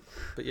 But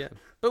yeah.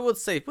 But we'll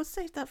save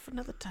that for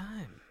another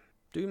time.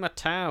 Do my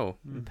Tau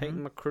and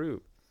painting my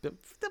Kroot. The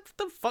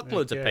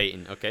fuckloads of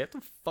painting, okay? I've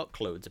done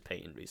fuckloads of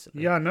painting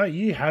recently. Yeah, I know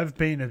you have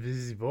been a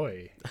busy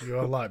boy.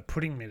 You're like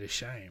putting me to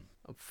shame.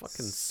 I'm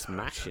fucking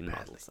smashing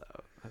models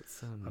out.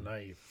 That's, I know,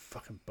 you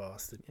fucking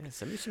bastard. Yeah,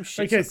 send me some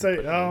shit. Okay, so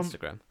on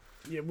Instagram.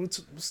 Yeah, we'll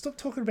stop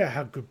talking about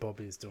how good Bob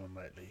is doing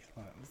lately.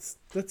 Like,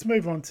 let's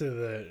move on to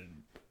the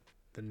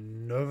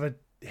Novak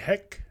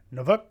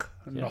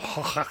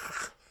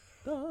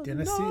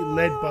dynasty,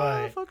 led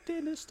by. Fuck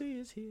dynasty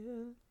is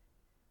here.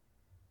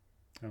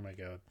 Oh my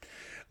God.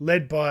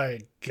 Led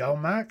by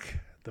Galmak,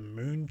 the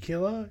Moon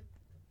Killer.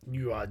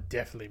 You are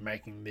definitely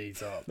making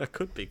these up. That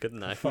could be,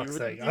 couldn't I? For fuck's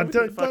sake.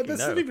 That's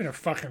not even a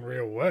fucking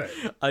real word.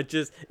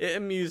 It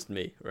amused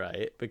me,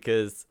 right?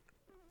 Because,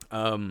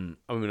 we're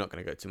not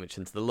going to go too much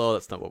into the lore.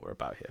 That's not what we're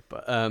about here.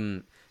 But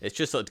it's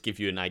just sort of to give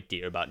you an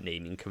idea about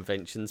naming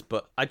conventions.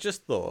 But I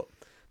just thought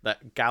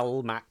that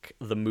Galmak,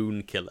 the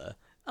Moon Killer,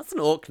 that's an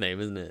orc name,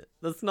 isn't it?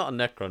 That's not a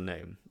Necron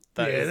name.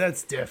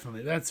 That's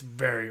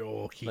very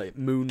orky. Like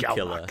Moon Galmak.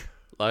 Killer.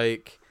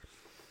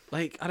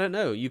 Like I don't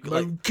know. You could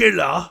Moon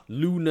Killer.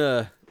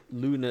 Lunar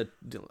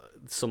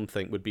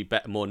something would be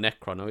better, more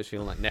Necron. I always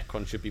feel like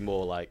Necron should be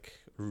more like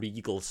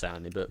regal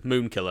sounding, but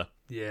Moon Killer.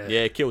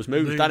 Yeah, kills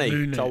moons, doesn't he?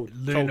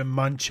 Lunar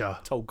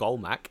Muncher. Told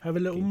Golmac. Have a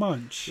little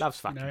munch. Loves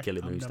fucking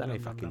killing moons, doesn't he?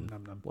 Fucking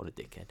what a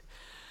dickhead.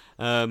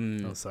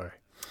 Oh, sorry.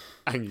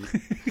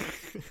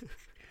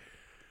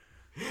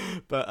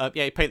 But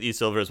you paint these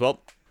silver as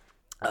well.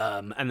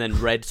 And then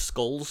red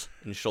skulls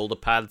and shoulder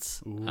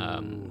pads,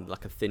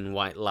 like a thin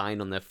white line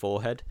on their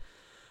forehead.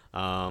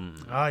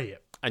 Yeah.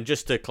 And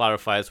just to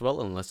clarify as well,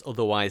 unless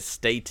otherwise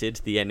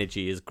stated, the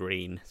energy is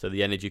green. So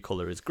the energy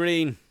colour is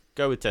green.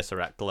 Go with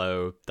Tesseract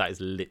Glow. That is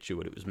literally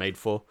what it was made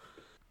for.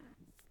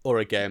 Or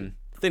again,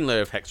 thin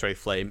layer of Hexray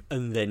Flame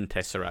and then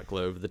Tesseract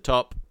Glow over the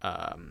top.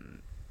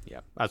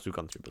 As we've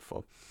gone through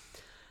before.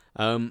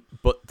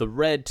 But the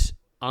red,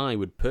 I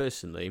would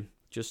personally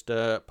just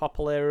pop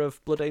a layer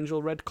of Blood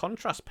Angel Red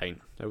contrast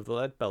paint over the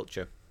lead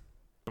belcher.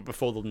 But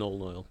before the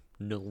null oil.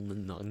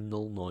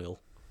 Null oil.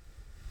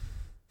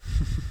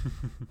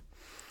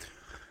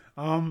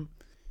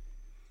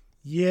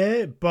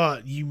 Yeah,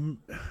 but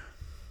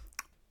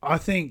I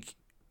think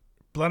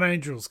Blood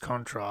Angel's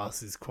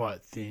contrast is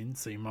quite thin,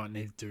 so you might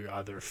need to do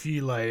either a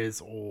few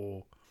layers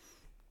or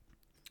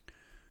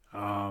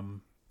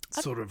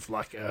sort of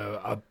like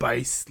a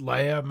base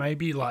layer,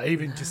 maybe, like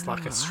even just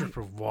like a strip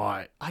of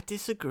white. I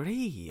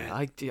disagree.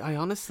 I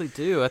honestly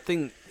do. I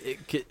think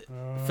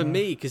for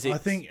me, because I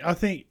think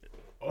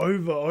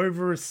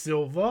over a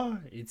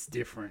silver, it's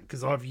different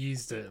because I've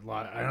used it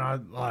like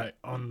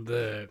on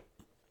the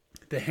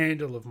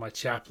handle of my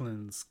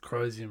Chaplain's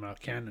Crozium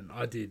Arcanum.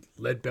 I did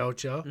Lead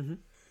Belcher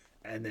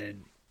and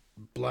then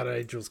Blood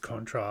Angel's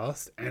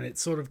contrast, and it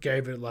sort of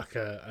gave it like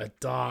a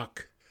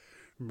dark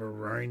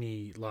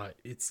maroony, like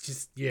it's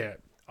just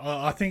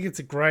I think it's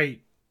a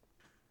great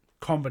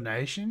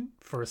combination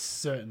for a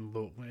certain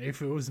look.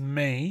 If it was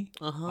me,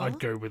 I'd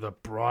go with a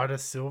brighter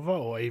silver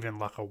or even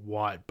like a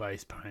white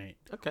base paint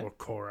or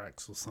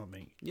Corax or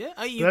something.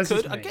 Yeah, you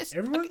could. I guess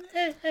everyone.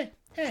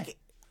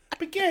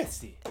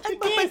 Spaghetti.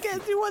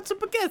 You want some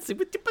spaghetti?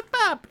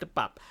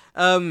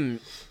 I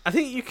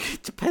think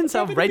it depends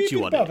how red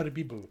you want it.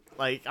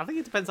 Like, I think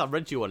it depends how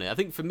red you want it. I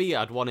think for me,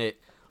 I'd want it.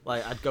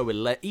 Like, I'd go with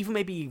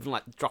maybe even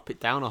like drop it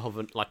down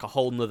like a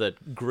whole nother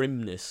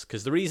grimness.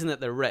 Because the reason that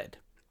they're red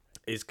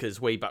is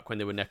because way back when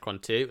they were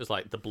Necron 2, it was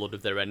like the blood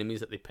of their enemies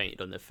that they painted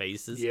on their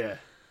faces. Yeah.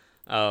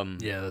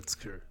 Yeah, that's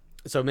true.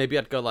 So maybe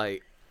I'd go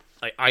like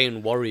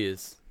Iron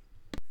Warriors.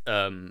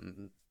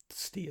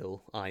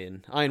 Steel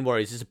Iron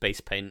Warriors is a base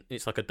paint.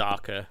 It's like a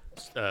darker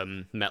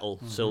metal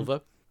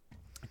silver.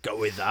 Go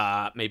with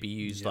that. Maybe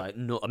use like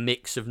a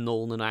mix of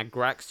Nuln and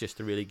Agrax just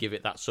to really give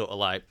it that sort of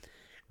like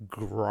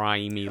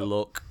grimy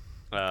look.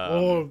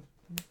 Or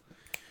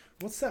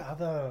what's that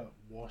other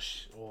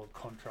wash or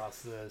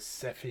contrast? The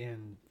sepia.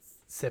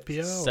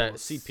 Sepia.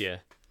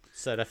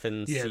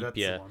 Seraphin yeah, sepia. That's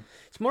the one.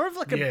 It's more of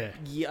like a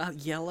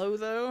yellow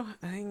though.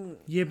 I think.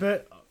 Yeah,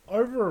 but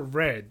over a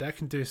red, that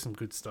can do some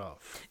good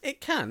stuff. It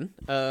can.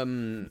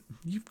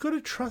 You've got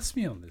to trust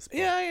me on this. Bob.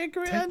 Yeah, I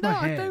agree. I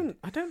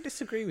don't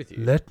disagree with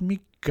you. Let me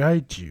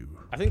guide you.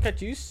 I think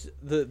I'd use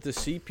the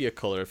sepia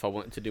color if I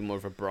wanted to do more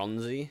of a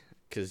bronzy,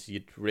 because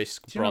you'd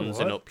risk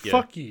bronzing up your...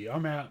 Fuck you,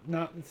 I'm out.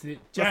 No, that's it.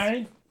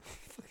 Jane,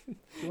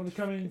 you want to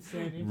come in and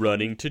stand in?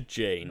 Running to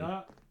Jane.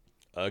 No.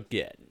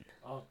 Again.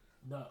 Oh,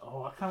 no.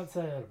 Oh, I can't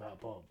say that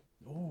about Bob.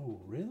 Oh,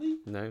 really?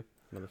 No,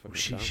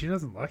 motherfucker. She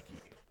doesn't like you.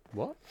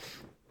 What?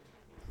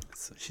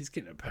 So she's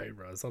getting a pay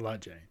rise. I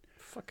like Jane.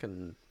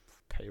 Fucking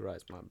pay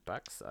rise my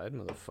backside,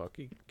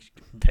 motherfucker.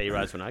 Pay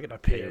rise when I get a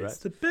pay rise.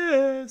 The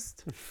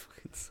best.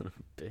 Fucking son of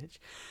a bitch.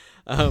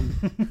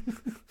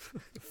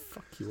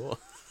 Fuck you all.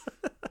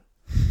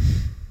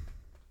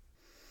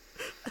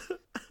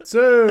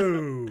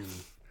 So,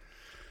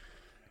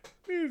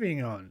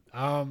 moving on.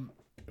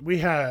 We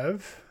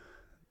have.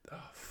 Oh,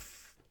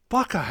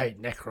 fuck! I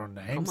hate Necron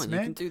names, Come on, man.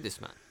 you can do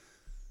this, man.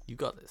 You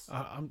got this.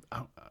 I'm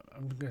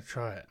gonna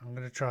try it.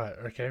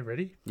 Okay,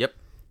 ready? Yep.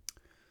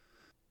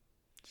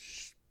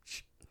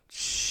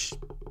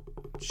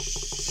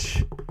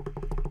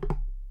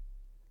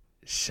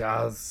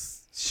 Shaka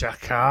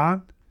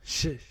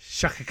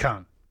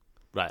Khan.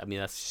 Right. I mean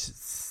that's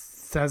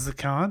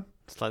Sazakan.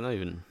 It's like not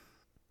even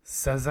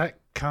Sazak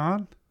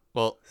Khan.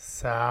 Well,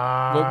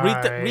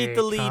 read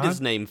the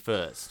leader's name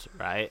first,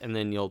 right? And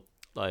then you'll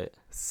like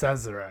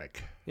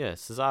Sazerac. Yeah,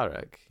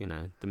 Cesarek. You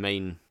know, the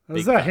main.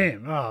 Is that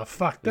him? Oh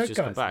fuck! That just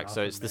guy's come back.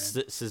 So it's the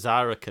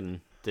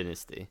Cesarican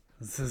dynasty.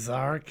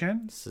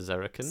 Cesarican.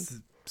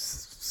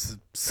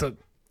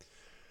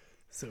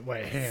 So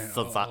wait here.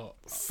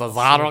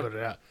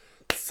 Cesarican.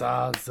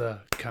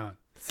 Sazakan.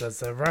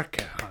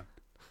 Sazerakan.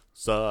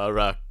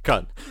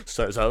 Sarakan.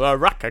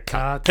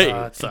 Sazarakan. Hey,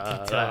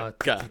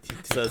 Sarakan.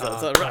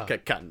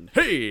 Sazarakan.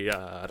 Hey.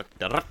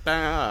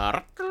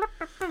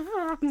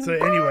 So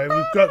anyway,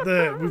 we've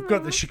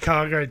got the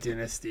Chicago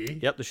dynasty.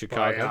 Yep, the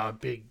Chicago.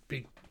 By,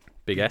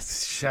 big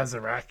S.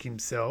 Shazarac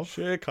himself.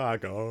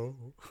 Chicago.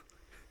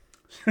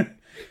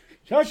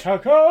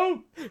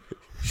 Chicago.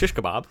 Shish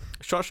kebab.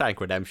 Shawshank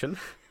Redemption.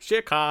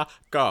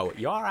 Chicago.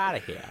 You're out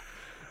of here.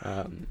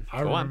 I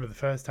remember the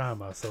first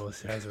time I saw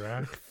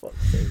Shazarac.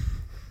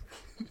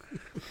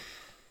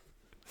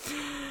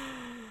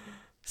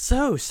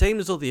 So, same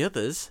as all the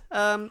others,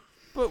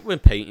 but we're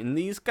painting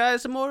these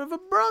guys are more of a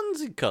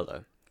bronzy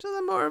colour. So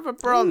they're more of a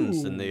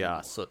bronze than they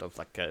are sort of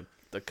like a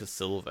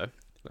silver.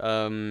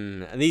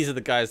 And these are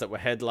the guys that were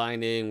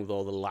headlining with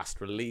all the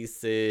last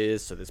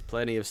releases. So there's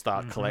plenty of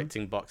start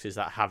collecting boxes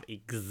that have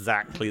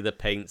exactly the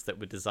paints that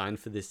were designed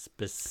for this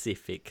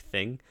specific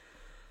thing.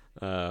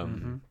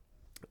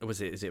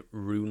 Is it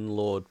Rune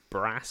Lord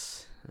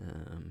Brass?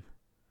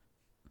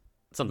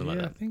 Something like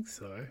that. Yeah, I think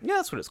so. Yeah,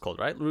 that's what it's called,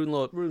 right? Rune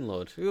Lord.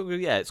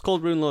 Yeah, it's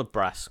called Rune Lord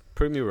Brass.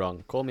 Prove me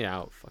wrong. Call me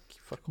out. Fuck.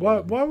 Why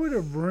would a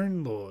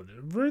Rune Lord?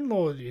 A Rune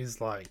Lord is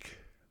like...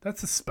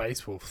 That's a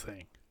Space Wolf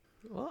thing.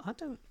 Well, I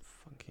don't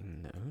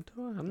fucking know,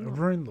 do I? A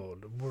Rune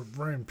Lord. A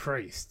Rune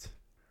Priest.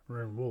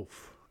 Rune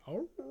Wolf.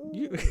 Oh,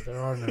 there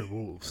are no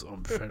wolves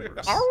on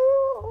Fenris.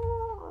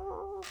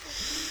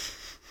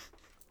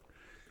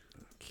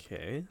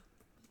 Okay.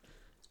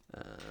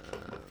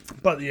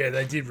 But yeah,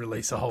 they did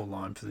release a whole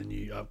line for the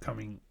new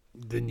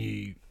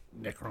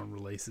Necron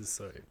releases.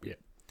 So yeah,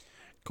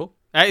 Cool.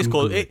 It's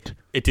called it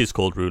is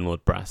called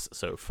Runelord Brass.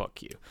 So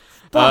fuck you.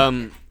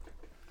 Fuck.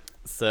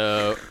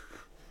 So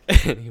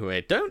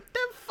anyway, don't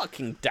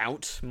fucking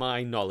doubt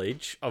my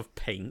knowledge of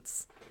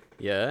paints.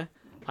 Yeah,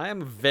 I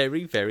am a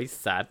very, very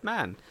sad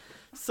man.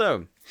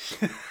 So,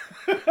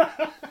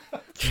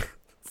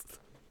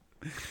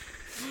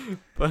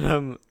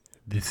 but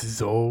this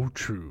is all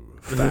true.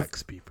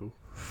 Facts, people.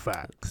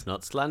 Facts. it's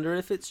not slander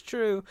if it's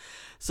true.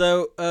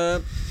 So,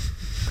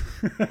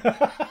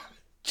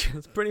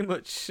 it's pretty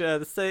much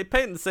the same.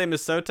 Paint the same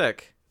as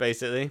Sotek,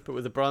 basically, but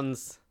with the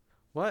bronze.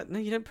 What? No,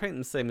 you don't paint them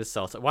the same as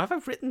Sotek. Why have I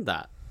written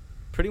that?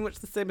 Pretty much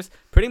the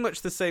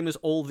same as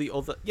all the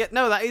other. Yeah,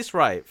 no, that is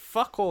right.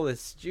 Fuck all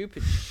this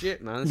stupid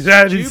shit, man.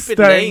 That is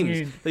Stupid names.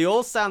 in. They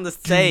all sound the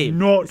same. Do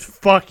not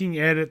fucking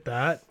edit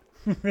that.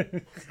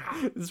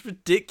 It's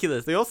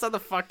ridiculous. They all sound the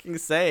fucking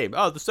same.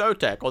 Oh, the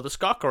Sotek, or the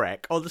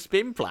Skokarek, or the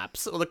Spin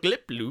Flaps, or the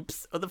Glip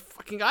Loops, or the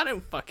fucking I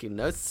don't fucking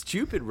know.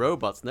 Stupid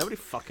robots. Nobody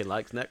fucking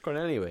likes Necron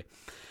anyway.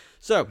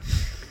 So.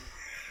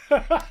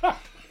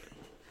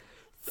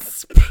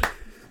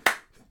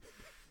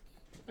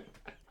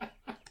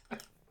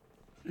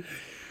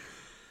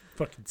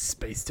 Fucking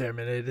space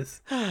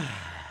terminators.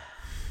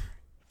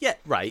 Yeah,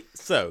 right.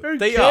 So, Okay.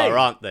 they are,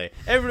 aren't they?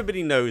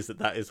 Everybody knows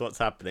that is what's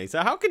happening.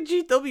 So how can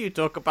GW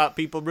talk about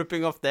people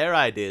ripping off their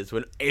ideas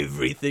when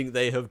everything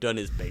they have done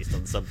is based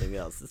on something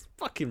else? It's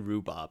fucking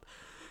rhubarb.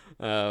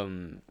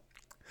 Fucking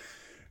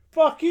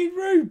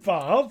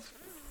rhubarb.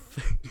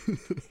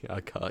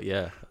 I can't,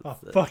 yeah. I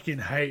fucking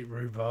hate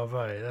rhubarb,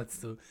 That's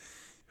the...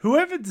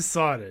 Whoever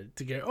decided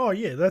to go, oh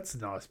yeah, that's a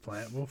nice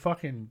plant, we'll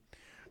fucking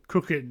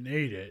cook it and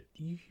eat it.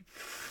 You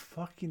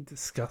fucking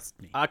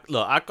disgust me.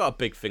 Look, I've got a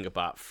big thing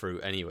about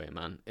fruit anyway,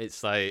 man.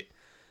 It's like,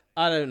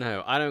 I don't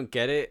know. I don't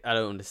get it. I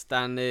don't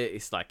understand it.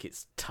 It's like,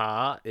 it's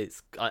tart.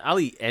 I'll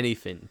eat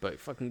anything, but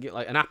fucking get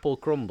like an apple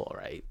crumble,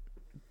 right?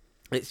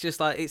 It's just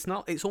like, it's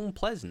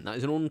unpleasant. That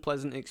is an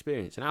unpleasant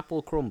experience. An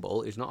apple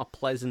crumble is not a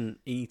pleasant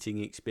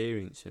eating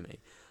experience for me.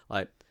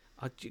 Like,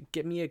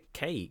 get me a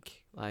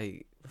cake.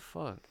 Like,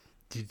 fuck.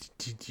 Did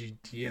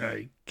you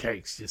know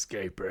cakes just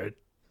go bread?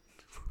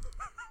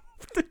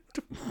 What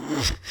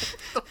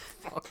the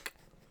fuck?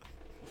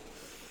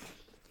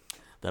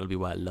 That'll be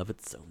why I love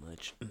it so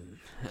much.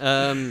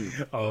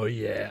 Oh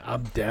yeah,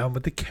 I'm down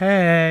with the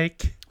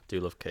cake. Do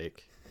love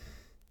cake.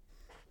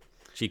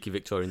 Cheeky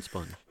Victorian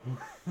sponge.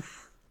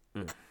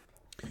 Nice.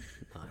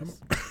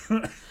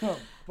 Oh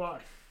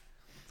fuck.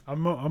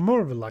 I'm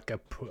more of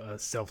a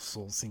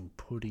self-sourcing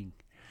pudding.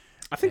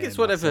 I think it's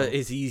whatever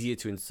is easier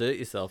to insert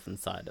yourself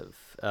inside of.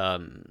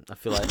 I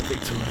feel like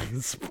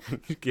Victorian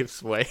sponge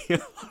gives way.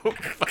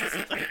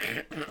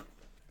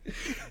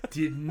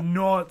 Did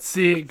not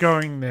see it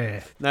going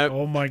there. No.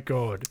 Oh my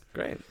god.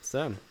 Great.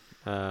 So,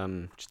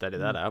 just edit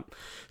that out.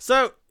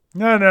 So.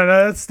 No,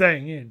 that's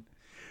staying in.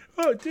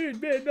 Oh,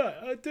 dude, man,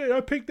 no, dude,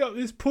 I picked up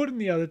this pudding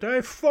the other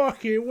day.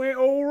 Fuck, it went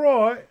all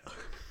right.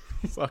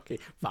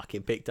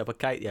 Fucking picked up a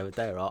cake the other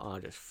day, right? I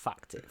just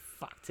fucked it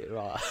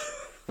right.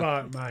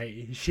 Fuck,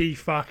 mate, she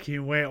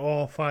fucking went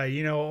off,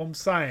 You know what I'm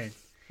saying?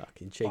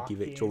 Fucking cheeky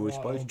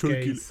Victorian wild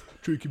sponge.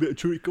 Cheeky bit of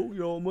treacle, you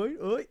know what I mean?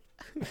 Oi.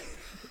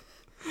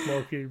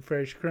 Smoking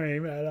fresh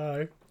cream,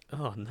 hello.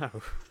 Oh no!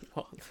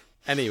 What?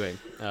 Anyway,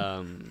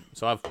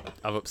 so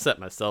I've upset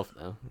myself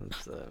now.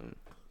 It's,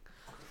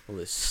 all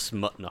this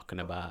smut knocking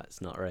about.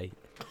 It's not right.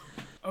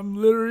 I'm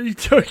literally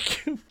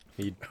choking.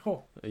 Are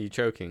you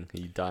choking? Are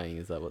you dying?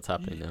 Is that what's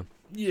happening now?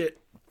 Yeah.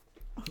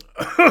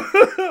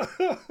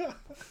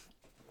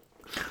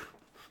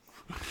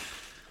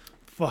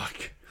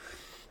 Fuck.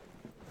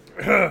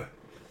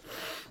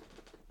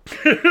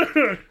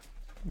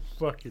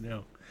 Fucking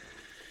hell.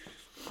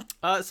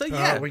 So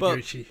yeah, but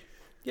Gucci.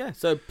 Yeah,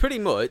 so pretty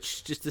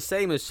much just the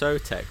same as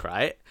Sotek,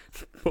 right?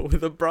 But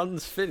with a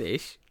bronze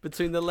finish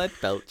between the lead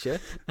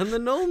belcher and the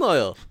null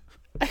oil.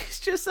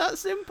 It's just that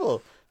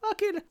simple.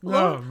 Fucking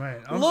love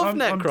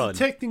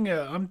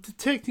Necron. I'm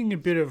detecting a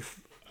bit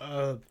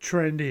of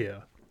trend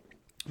here,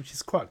 which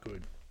is quite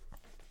good.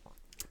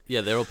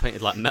 Yeah, they're all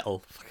painted like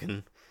metal.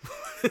 Fucking.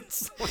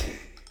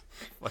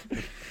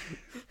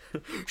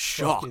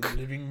 Shock. Fucking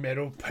living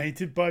metal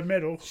painted by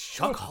metal.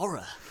 Shock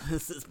horror.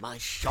 This is my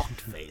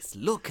shocked face.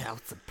 Look how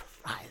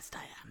surprised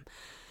I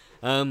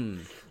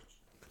am.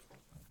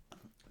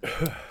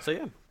 So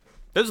yeah,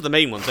 those are the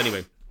main ones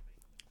anyway.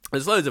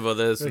 There's loads of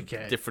others,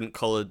 different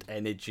coloured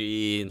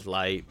energy, and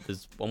like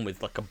there's one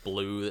with like a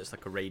blue that's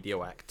like a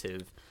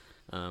radioactive.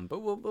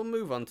 But we'll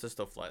move on to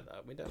stuff like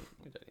that. We don't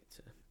need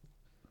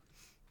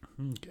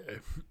to.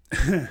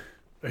 Okay.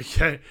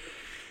 Okay.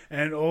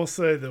 And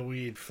also the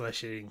weird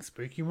flesh-eating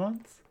spooky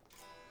ones.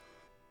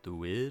 The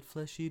weird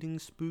flesh-eating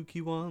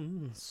spooky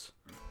ones.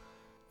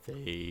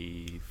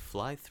 They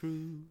fly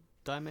through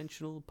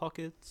dimensional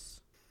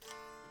pockets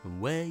and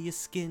wear your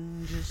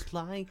skin just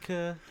like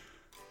a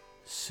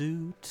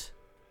suit.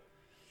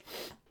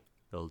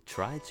 They'll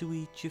try to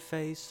eat your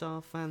face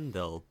off and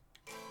they'll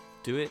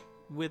do it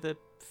with a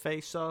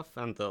face off,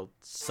 and they'll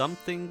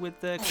something with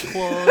their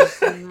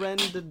claws and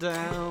render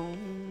down.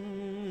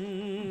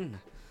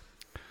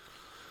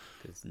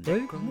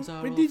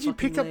 When did you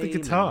pick up the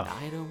guitar?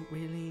 I don't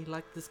really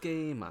like this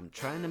game. I'm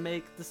trying to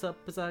make this up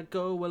as I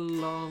go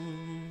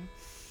along.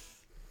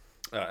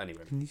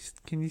 Anyway.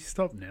 Can you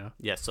stop now?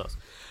 Yes, sus.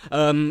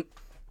 I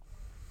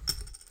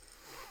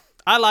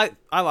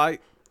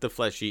like the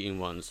flesh-eating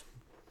ones.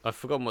 I've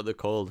forgotten what they're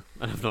called,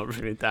 and I've not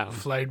written it down.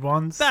 Flayed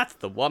ones? That's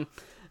the one.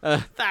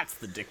 That's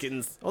the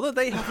Dickens. Although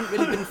they haven't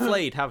really been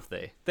flayed, have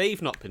they?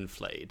 They've not been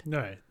flayed.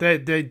 No, they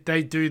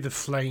do the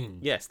flaying.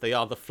 Yes, they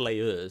are the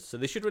flayers. So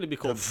they should really be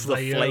called the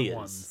flayers.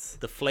 Ones.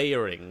 The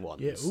flayering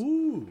ones. Yeah.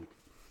 Ooh.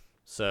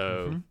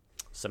 So,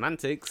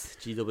 semantics,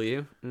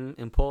 GW,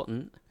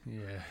 important.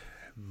 Yeah,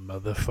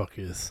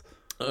 motherfuckers.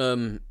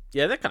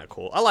 Yeah, they're kind of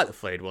cool. I like the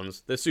flayed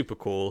ones. They're super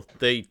cool.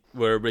 They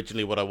were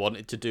originally what I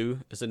wanted to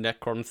do as a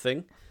Necron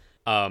thing.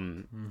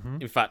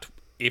 In fact,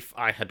 if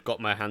I had got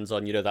my hands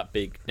on, that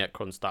big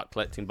Necron Start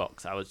Collecting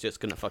box, I was just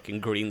going to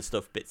fucking green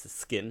stuff bits of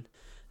skin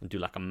and do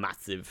like a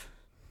massive...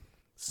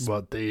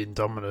 What, the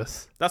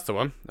Indominus? That's the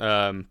one.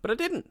 But I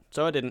didn't.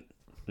 So I didn't.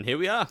 And here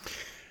we are.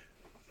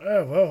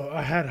 Oh, well,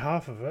 I had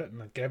half of it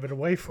and I gave it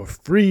away for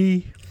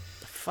free.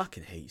 I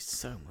fucking hate you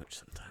so much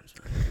sometimes,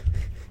 man.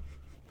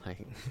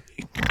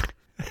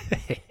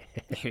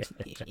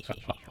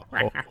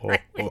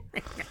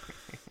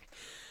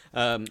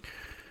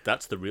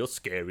 That's the real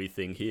scary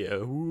thing here.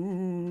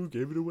 Ooh,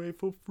 gave it away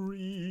for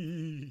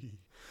free.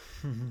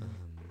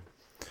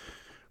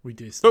 We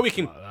do stuff but we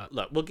can like that.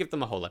 Look, we'll give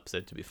them a whole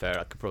episode, to be fair.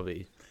 I could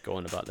probably go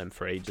on about them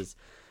for ages.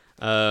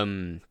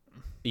 You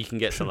can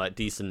get some like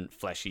decent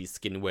fleshy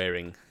skin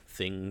wearing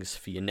things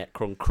for your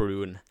Necron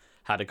crew and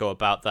how to go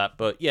about that.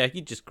 But yeah,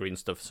 you just green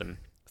stuff some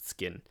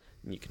skin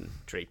and you can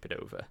drape it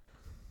over.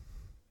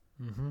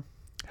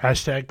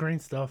 Hashtag green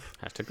stuff.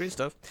 Hashtag green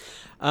stuff.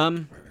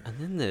 And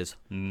then there's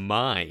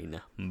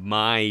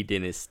my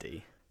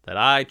dynasty that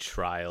I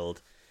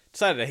trialed,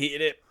 decided I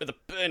hated it with a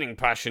burning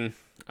passion,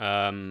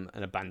 and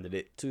abandoned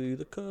it to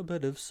the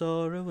cupboard of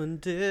sorrow and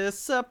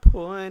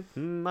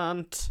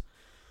disappointment.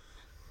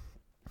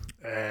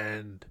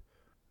 And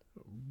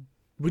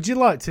would you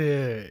like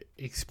to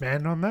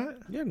expand on that?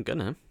 Yeah, I'm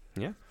gonna.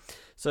 Yeah.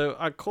 So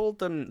I called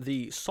them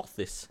the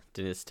Sothis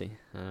Dynasty.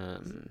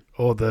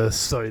 Or the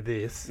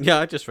Sothis. Yeah,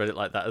 I just read it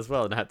like that as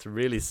well, and I had to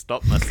really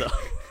stop myself.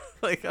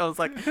 I was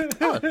like,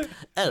 oh,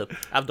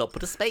 I've not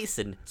put a space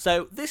in.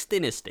 So this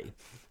dynasty,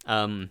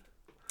 so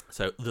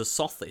the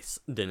Sothis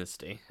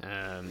Dynasty,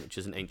 which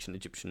is an ancient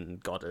Egyptian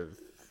god of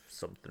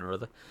something or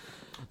other.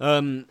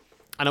 And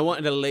I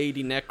wanted a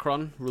lady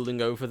Necron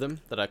ruling over them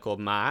that I called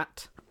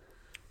Maat.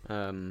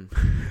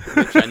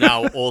 Which I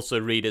now also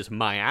read as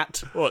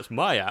Mayat. Oh, it's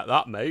Mayat,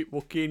 that, mate.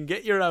 Fucking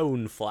get your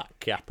own flat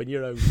cap and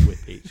your own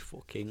whippage.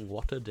 Fucking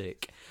what a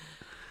dick.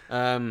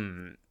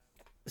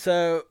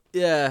 So,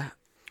 yeah.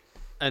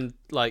 And,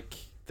 like,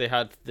 they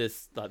had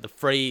this, like, the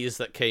phrase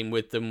that came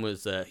with them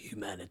was,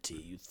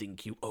 humanity, you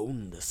think you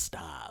own the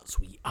stars.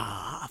 We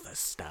are the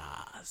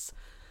stars.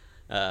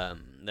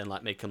 Then,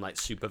 like, make them, like,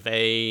 super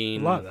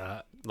vain. Like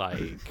that.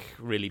 Like,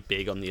 really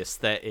big on the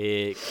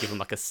aesthetic. Give them,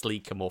 like, a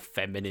sleeker, more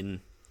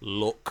feminine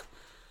look.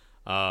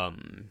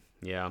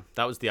 Yeah,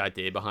 that was the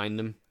idea behind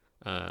them.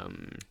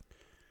 And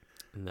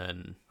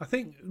then I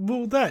think,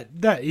 well,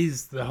 that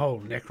is the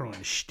whole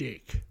Necron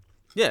shtick.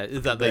 yeah,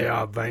 is that They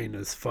are vain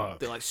as fuck.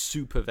 they're like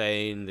super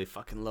vain. They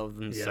fucking love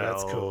themselves. Yeah,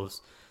 that's cool.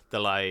 They're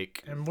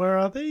like And where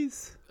are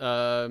these?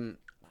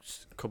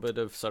 cupboard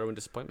of sorrow and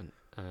disappointment,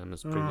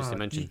 as previously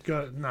mentioned.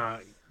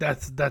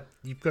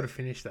 You've got to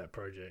finish that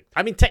project.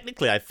 I mean,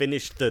 technically, I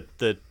finished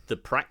the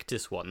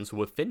practice ones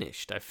were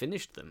finished. I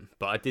finished them,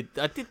 but I did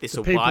this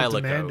a while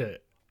ago.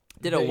 It.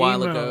 Did a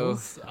while ago.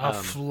 Are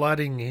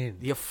flooding in.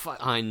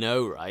 I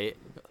know, right?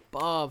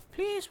 Bob,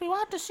 please, we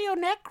want to see your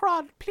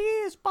Necron.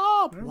 Please,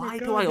 Bob. Oh Why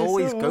God, do I they're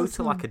always so go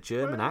awesome. to like a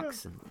German Wow.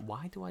 accent?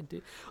 Why do I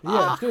do?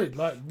 Yeah, dude,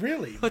 like,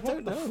 really? I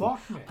don't know.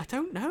 Fuck, man? I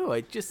don't know.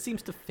 It just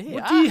seems to fit.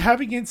 What do you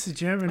have against the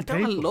German I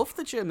people? love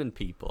the German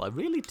people. I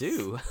really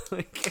do.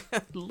 Like,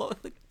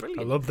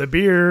 brilliant. I love the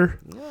beer.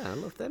 Yeah, I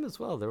love them as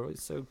well. They're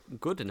always so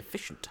good and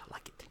efficient. I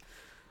like it.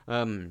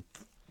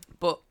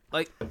 But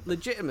like,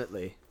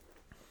 legitimately.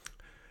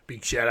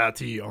 Big shout out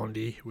to you,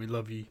 Andy. We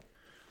love you.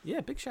 Yeah,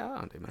 big shout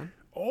out, Andy, man.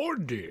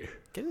 Andy.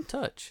 Get in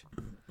touch.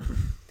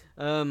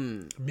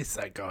 Miss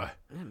that guy.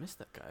 Yeah, I missed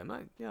that guy.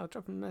 I'll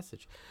drop him a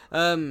message.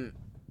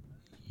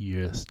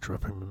 Yes,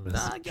 drop him a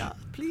message. Yeah,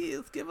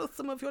 please give us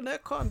some of your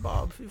Necron,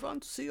 Bob. We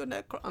want to see your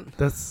Necron.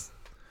 That's.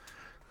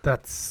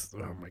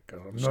 Oh my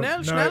god.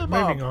 Schnell,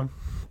 Bob. Moving on.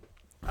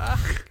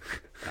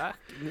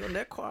 Give me your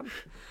Necron.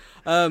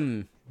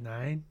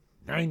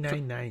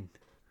 999.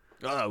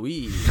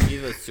 We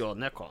give us your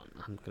Necron.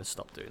 I'm gonna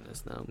stop doing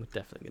this now. We're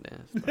definitely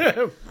gonna.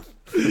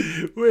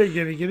 We're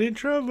gonna get in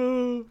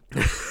trouble.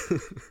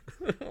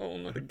 Oh,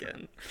 not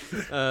again.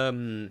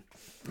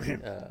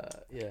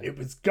 Yeah. It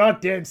was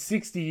goddamn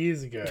 60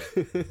 years ago.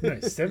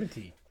 No,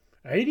 70.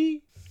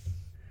 80?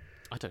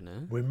 I don't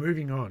know. We're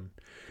moving on.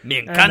 Me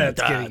And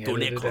that's encanta getting tu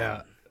edited Necron.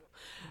 out.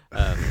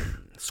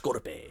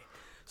 Scorpy.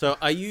 So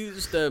I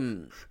used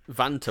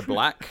Vanta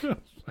Black.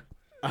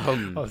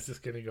 I was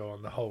just going to go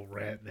on the whole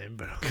rant then,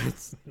 but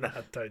nah,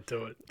 don't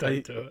do it.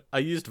 Don't do it. I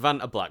used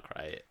Vanta Black,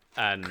 right?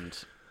 And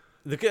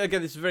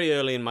again, this is very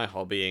early in my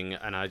hobbying,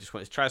 and I just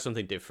wanted to try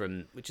something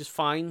different, which is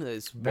fine.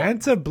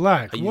 Vanta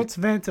Black? What's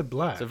Vanta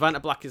Black? So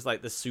Vanta Black is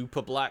like the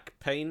super black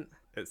paint.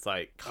 It's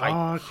like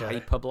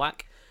hyper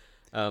black.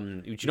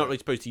 Which you're not really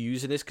supposed to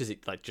use in this because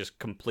it like just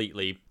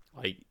completely...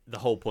 Like the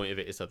whole point of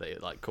it is so that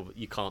it like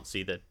you can't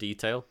see the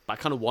detail. But I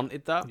kind of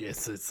wanted that.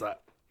 Yes, it's like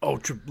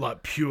ultra,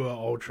 like pure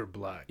ultra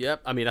black.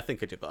 Yep. I mean, I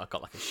think I did, but I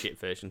got like a shit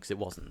version because it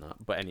wasn't that.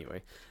 But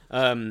anyway,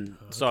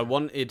 so I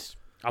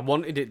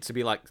wanted it to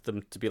be like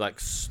them to be like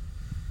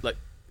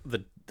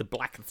the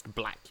blackest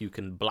black you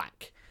can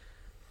black,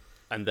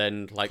 and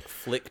then like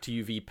flick to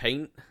UV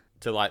paint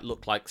to like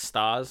look like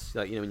stars.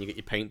 Like when you get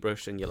your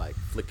paintbrush and you like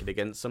flick it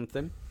against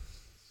something.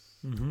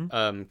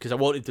 Because I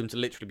wanted them to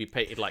literally be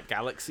painted like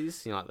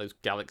galaxies, like those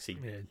galaxy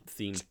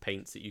themed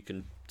paints that you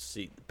can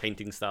see,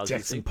 painting styles.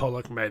 Jackson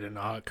Pollock made an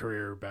art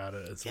career about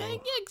it as well. Yeah,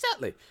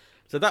 exactly.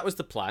 So that was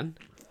the plan.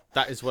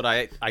 That is what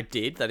I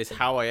did. That is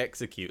how I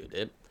executed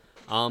it.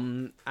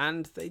 And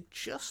they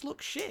just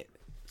look shit.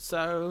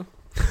 So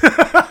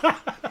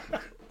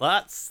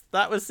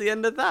that was the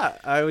end of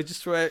that. I would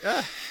just write,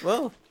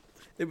 well,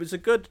 it was a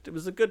good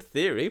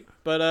theory,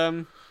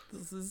 but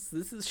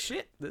This is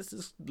shit. This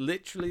is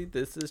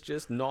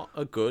just not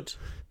a good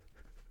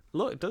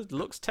look. It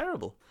looks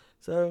terrible.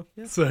 So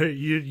yeah. So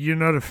you're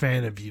not a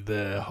fan of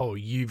the whole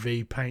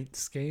UV paint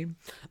scheme?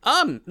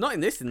 Not in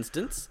this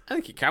instance. I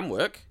think it can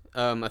work.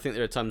 I think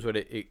there are times where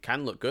it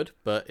can look good,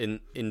 but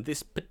in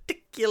this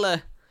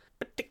particular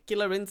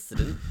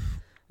incident,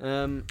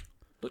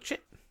 look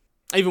shit.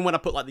 Even when I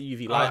put like the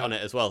UV light on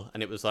it as well,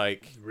 and it was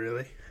like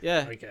really,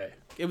 yeah, okay.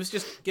 It was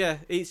just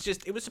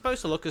it was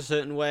supposed to look a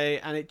certain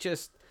way, and it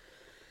just.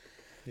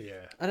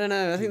 Yeah. I don't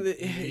know. I think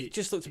that it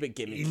just looked a bit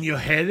gimmicky. In your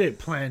head, it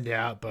planned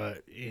out,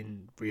 but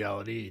in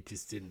reality, it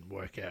just didn't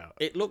work out.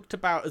 It looked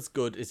about as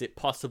good as it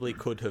possibly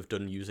could have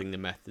done using the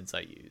methods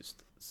I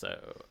used.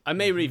 So I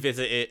may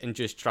revisit it and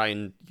just try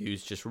and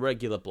use just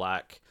regular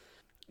black,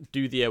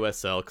 do the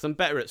OSL, because I'm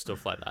better at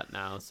stuff like that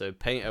now. So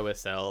paint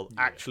OSL,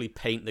 actually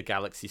paint the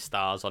galaxy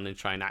stars on and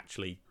try and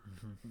actually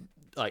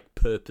like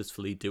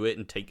purposefully do it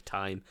and take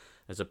time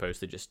as opposed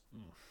to just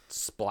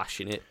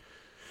splashing it.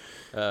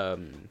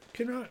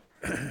 Can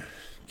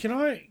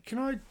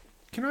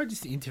I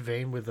just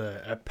intervene with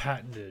a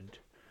patented?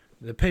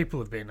 The people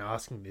have been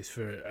asking this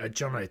for a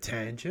Jono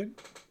tangent,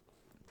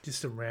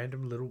 just a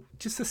random little,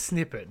 just a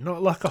snippet,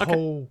 not like a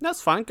whole.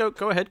 That's fine. Go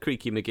ahead,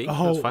 Creaky McGee. A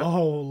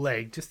whole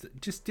leg.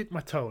 Just dip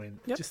my toe in,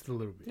 just a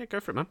little bit. Yeah, go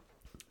for it, man.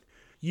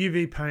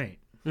 UV paint.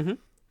 Mm-hmm.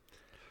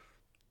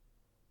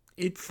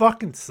 It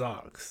fucking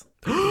sucks.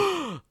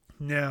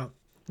 Now.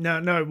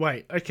 No,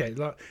 wait. Okay,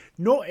 like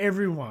not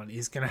everyone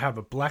is going to have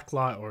a black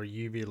light or a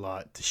UV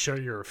light to show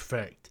your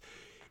effect.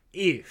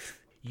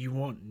 If you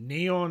want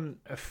neon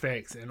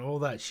effects and all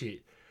that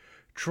shit,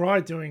 try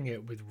doing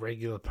it with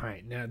regular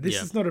paint. Now,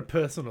 this is not a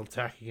personal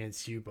attack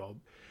against you, Bob.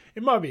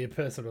 It might be a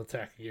personal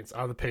attack against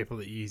other people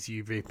that use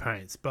UV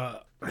paints,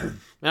 but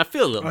I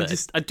feel a little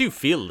bit. I do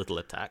feel a little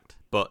attacked,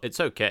 but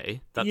it's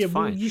okay. That's fine.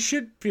 Well, you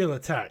should feel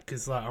attacked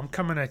because, like, I'm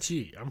coming at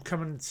you. I'm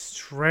coming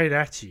straight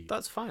at you.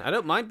 That's fine. I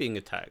don't mind being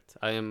attacked.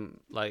 I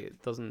am like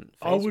it doesn't.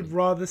 I would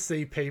rather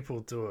see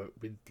people do it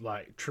with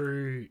like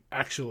true,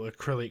 actual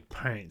acrylic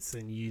paints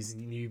than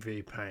using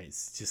UV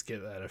paints to just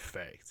get that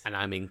effect. And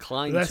I'm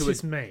inclined. But that's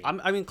just me.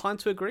 I'm inclined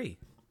to agree,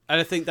 and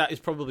I think that is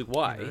probably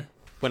why. You know?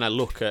 When I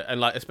look at,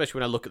 and like especially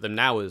when I look at them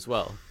now as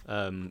well,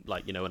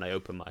 like when I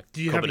open my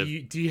do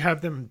you have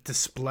them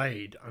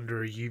displayed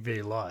under a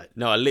UV light?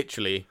 No, I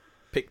literally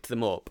picked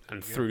them up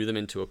and threw them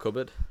into a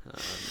cupboard.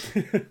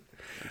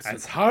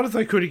 As hard as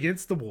I could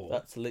against the wall.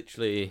 That's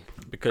literally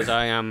because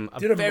I am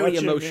a very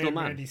emotional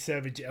man. Randy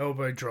Savage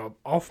elbow drop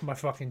off my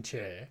fucking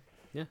chair.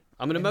 Yeah,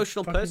 I'm an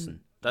emotional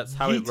person. That's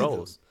how it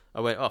rolls. I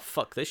went, oh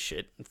fuck this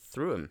shit, and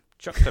threw him,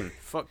 chucked him.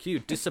 Fuck you,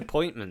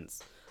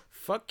 disappointments.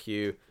 Fuck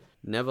you.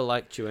 Never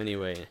liked you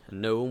anyway,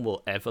 and no one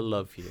will ever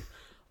love you.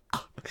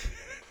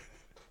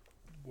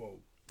 Whoa.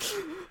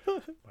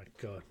 My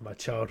God, my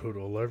childhood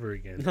all over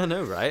again. I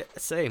know, right?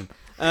 Same.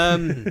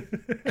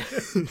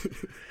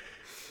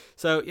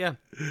 So yeah,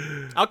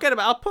 I'll try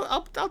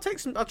and take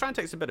some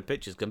better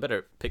pictures. 'Cause I'm better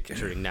at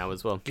picturing now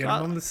as well. Get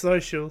them on the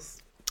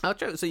socials. I'll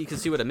try so you can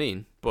see what I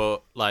mean.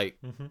 But like,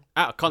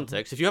 out of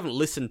context, if you haven't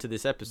listened to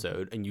this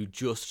episode and you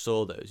just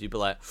saw those, you'd be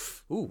like,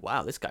 "Ooh,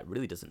 wow, this guy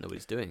really doesn't know what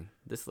he's doing.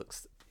 This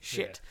looks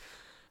shit."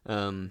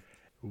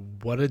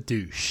 What a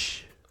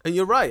douche. And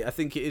you're right. I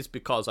think it is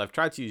because I've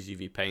tried to use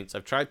UV paints.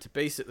 I've tried to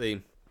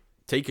basically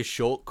take a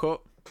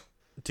shortcut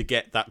to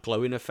get that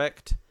glowing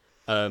effect.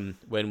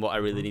 When what I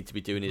really need to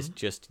be doing is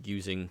just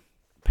using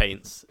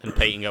paints and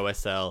painting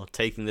OSL,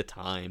 taking the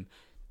time,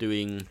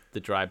 doing the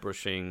dry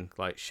brushing,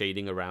 like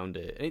shading around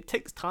it. And it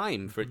takes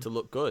time for it to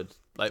look good.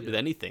 Like with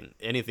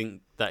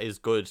anything that is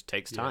good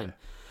takes time.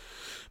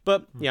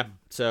 But yeah,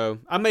 so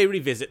I may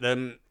revisit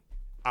them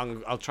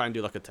I'll try and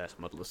do like a test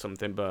model or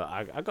something. But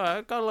I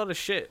got a lot of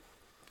shit,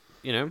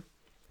 you know.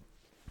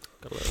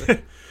 Got a lot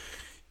of,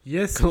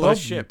 Yes, got a lot Bob,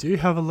 of you shit. do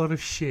have a lot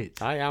of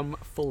shit. I am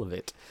full of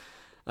it.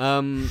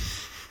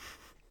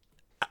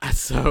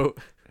 So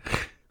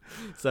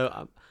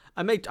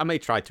I may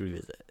try to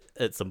revisit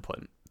it at some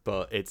point,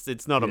 but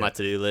it's not on my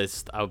to do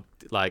list. I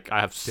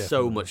have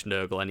so much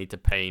Nurgle I need to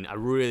paint. I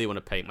really want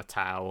to paint my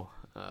Tau.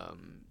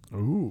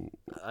 Ooh.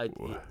 I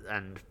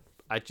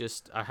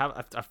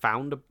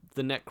found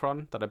the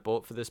Necron that I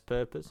bought for this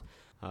purpose.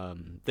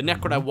 The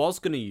Necron I was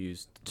going to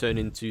use to turn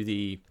into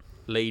the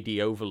Lady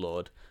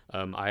Overlord.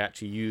 I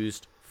actually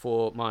used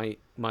for my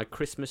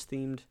Christmas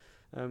themed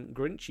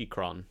Grinchy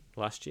Cron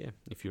last year,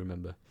 if you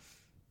remember.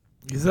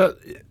 Is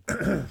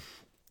that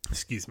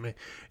excuse me?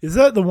 Is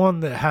that the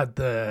one that had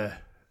the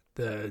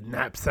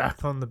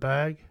knapsack on the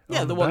bag?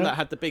 Yeah, the one that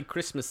had the big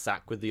Christmas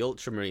sack with the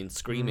Ultramarine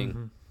screaming.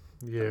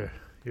 Mm-hmm. Yeah,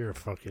 you're a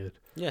fuckhead.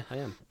 Yeah, I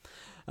am.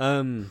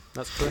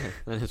 That's correct.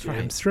 That's right.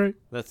 Damn straight.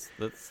 That's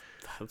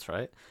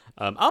right.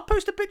 I'll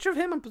post a picture of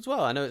him up as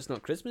well. I know it's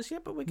not Christmas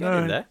yet, but we're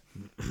getting there.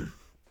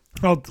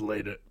 I'll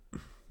delete it.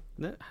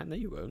 No,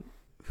 you won't.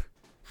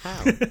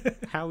 How?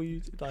 How are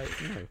you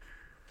no?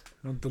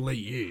 I'll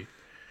delete you.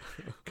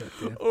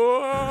 Goddamn.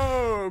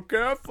 Oh,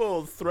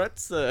 careful!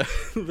 Threats.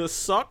 The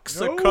socks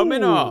are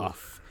coming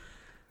off.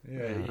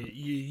 Yeah,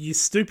 you're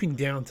stooping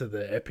down to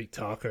the epic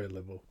taco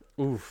level.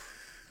 Oof.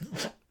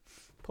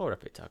 Poor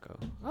Epic Taco.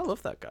 I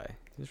love that guy.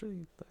 He's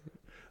really.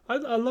 I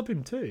love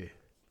him too.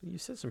 You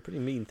said some pretty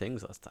mean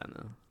things last time,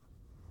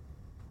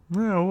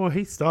 though. No, well,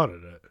 he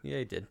started it. Yeah,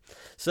 he did.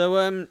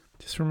 So,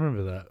 just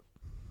remember that.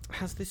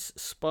 Has this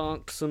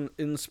sparked some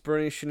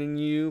inspiration in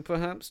you,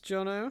 perhaps,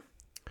 Jono?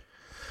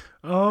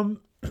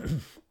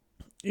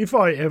 If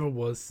I ever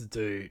was to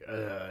do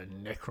a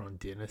Necron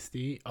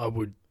dynasty,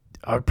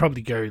 I'd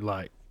probably go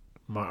like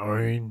my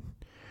own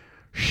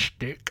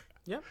shtick.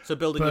 Yeah. So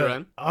building your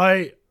own.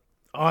 I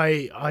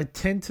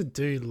tend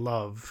to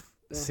love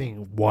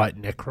seeing white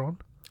Necron.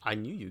 I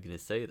knew you were going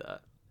to say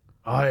that.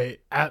 I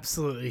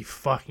absolutely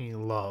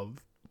fucking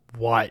love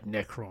white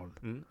Necron.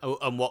 Mm. Oh,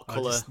 and what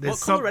color? What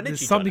There's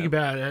energy? something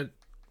about it.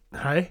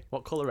 Hey,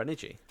 what color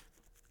energy?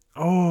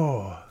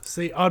 Oh,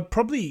 see, I'd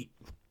probably,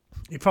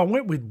 if I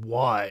went with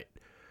white,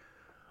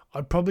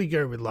 I'd probably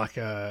go with like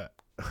I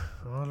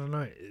don't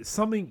know,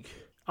 something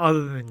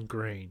other than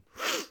green,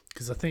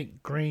 because I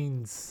think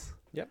green's.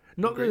 Yep.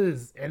 Not that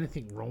there's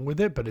anything wrong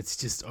with it, but it's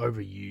just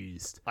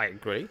overused. I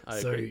agree. I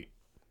agree.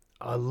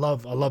 I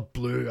love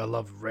blue. I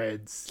love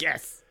reds.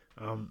 Yes.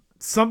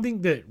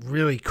 Something that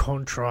really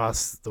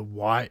contrasts the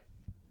white.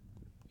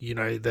 You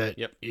know that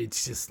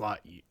it's just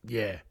like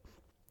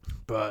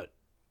But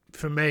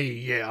for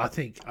me, I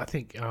think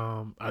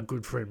our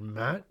good friend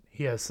Matt,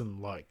 he has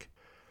some like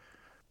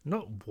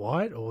not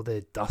white or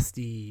they're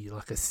dusty,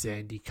 like a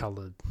sandy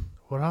coloured.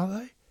 What are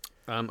they?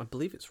 I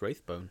believe it's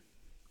Wraithbone.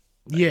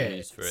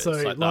 Yeah,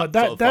 so like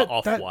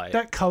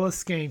that color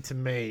scheme to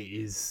me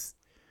is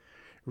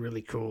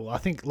really cool. I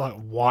think like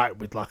white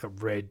with like a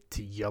red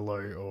to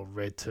yellow or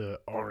red to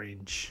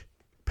orange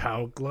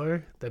power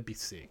glow, that'd be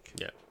sick.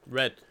 Yeah,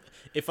 red.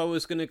 If I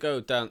was gonna go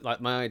down,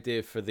 like my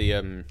idea for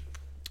the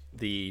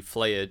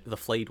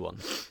flayed one,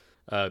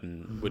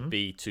 would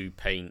be to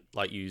paint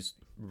like use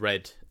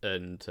red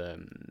and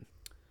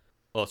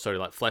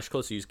like flesh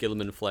color. So use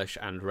Gilliman flesh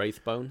and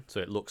Wraithbone, so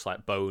it looks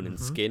like bone and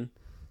skin.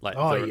 Like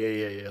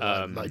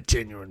like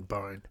genuine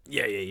bone.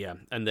 Yeah.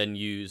 And then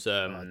use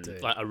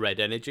like a red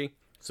energy,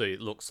 so it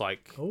looks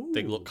like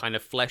they look kind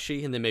of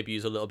fleshy, and then maybe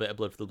use a little bit of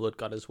blood for the blood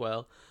god as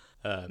well.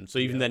 So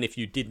then, if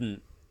you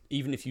didn't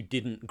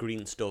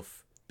green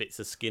stuff bits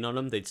of skin on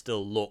them, they'd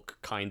still look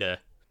kind of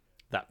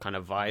that kind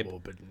of vibe.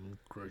 Morbid and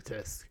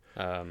grotesque.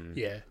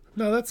 Yeah.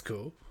 No, that's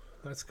cool.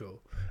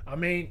 I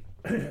mean,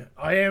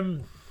 I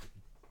am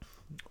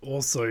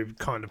also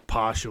kind of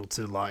partial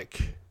to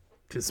like.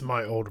 Because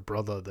my older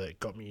brother that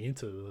got me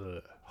into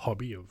the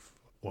hobby of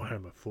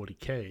Warhammer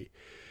 40k,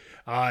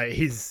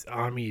 his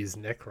army is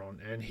Necron,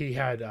 and he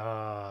had,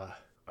 I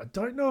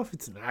don't know if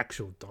it's an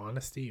actual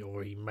dynasty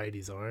or he made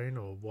his own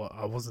or what.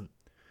 I wasn't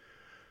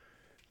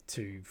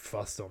too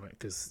fussed on it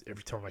because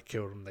every time I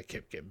killed them, they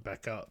kept getting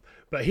back up.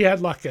 But he had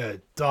like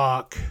a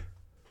dark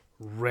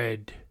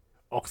red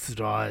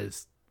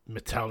oxidized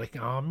metallic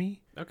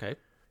army. Okay.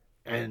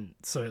 And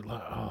so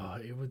like,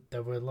 they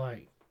were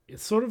like,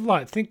 it's sort of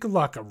like, think of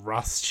like a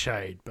rust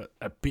shade, but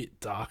a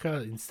bit darker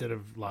instead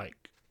of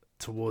like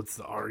towards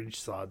the orange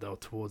side, they were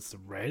towards the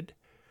red,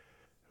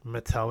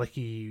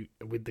 metallic-y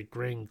with the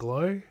green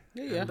glow.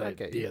 Yeah,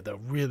 they're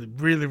really,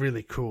 really,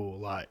 really cool.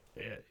 Like,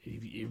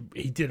 he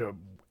did an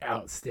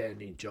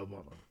outstanding job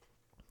on them.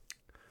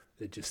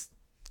 They're just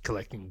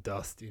collecting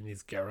dust in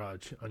his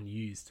garage,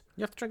 unused.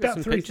 You have to try to get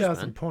about some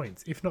 3,000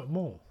 points, if not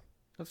more.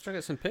 Let's try to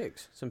get some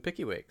pics, some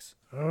picky wicks,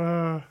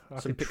 some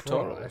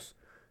pictorials.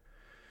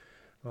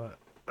 Right.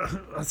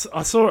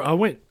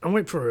 I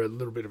went for a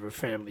little bit of a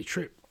family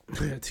trip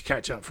to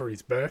catch up for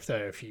his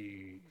birthday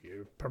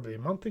probably a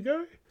month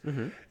ago,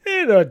 and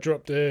I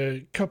dropped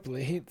a couple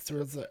of hints where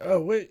I was like, "Oh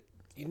wait,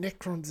 your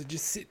Necrons are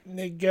just sitting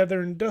there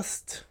gathering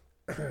dust.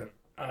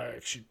 I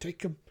should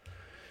take them.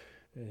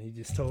 And he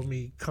just told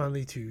me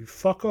kindly to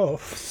fuck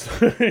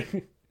off.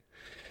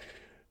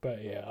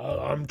 But yeah,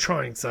 I'm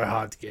trying so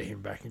hard to get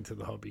him back into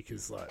the hobby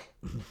because like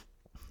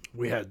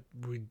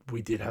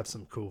we did have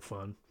some cool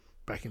fun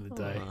back in the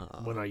day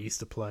when I used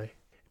to play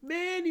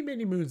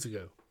many moons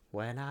ago.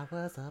 When I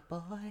was a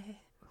boy,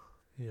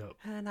 Yep.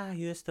 and I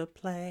used to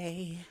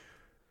play.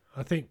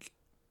 I think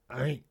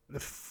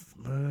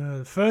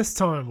the first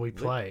time we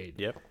played,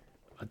 Yep.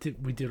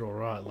 we did all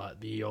right.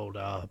 Like the old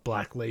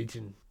Black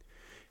Legion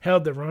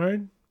held their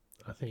own.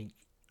 I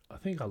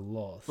think I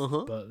lost,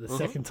 but the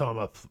second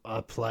time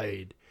I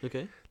played,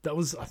 Okay.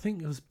 I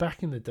think it was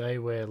back in the day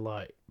where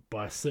like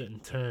by a certain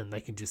turn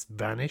they can just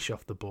vanish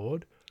off the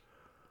board.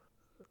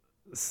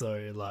 So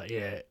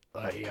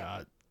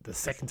the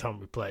second time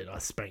we played, I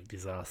spanked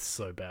his ass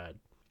so bad.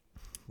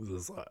 It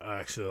was like I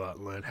actually like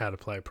learned how to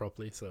play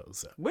properly. So it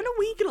was. When are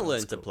we gonna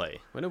learn to play?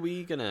 When are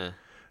we gonna?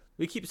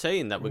 We keep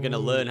saying that we're gonna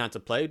learn how to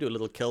play. Do a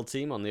little kill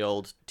team on the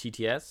old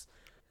TTS.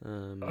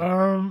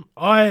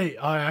 I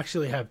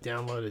actually have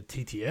downloaded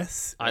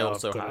TTS. I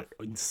also I've got have it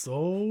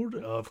installed.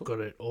 I've got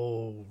it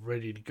all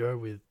ready to go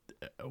with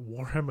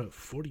Warhammer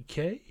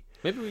 40k.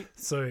 Maybe we.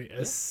 So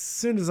as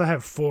soon as I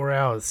have 4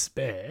 hours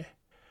spare,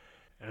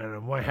 and I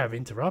won't have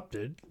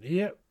interrupted,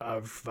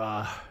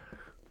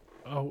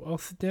 I'll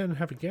sit down and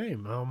have a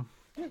game.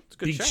 It's a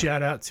good Big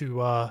shout out to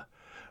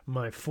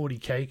my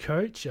 40k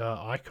coach,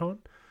 Icon.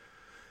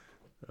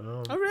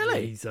 Oh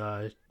really? He's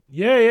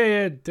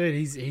yeah, dude.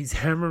 He's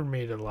hammering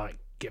me to like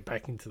get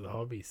back into the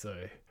hobby. So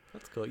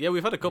That's cool. Yeah,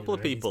 we've had a couple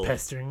of people he's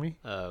pestering me.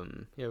 Yeah,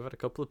 we've had a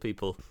couple of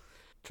people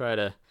try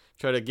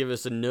to give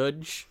us a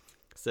nudge,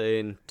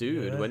 saying,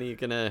 "Dude, when are you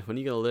gonna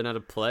learn how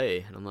to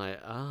play?" And I'm like,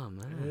 "Oh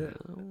man,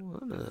 I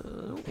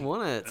don't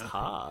wanna. It's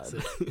hard."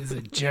 Is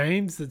it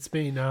James that's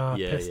been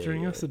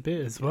pestering us a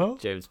bit as well?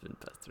 James been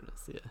pestering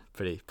us, yeah,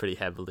 pretty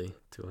heavily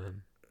to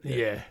him.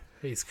 Yeah,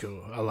 he's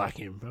cool. I like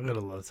him. I've got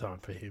a lot of time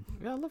for him.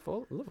 Yeah, I love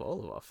all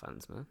of our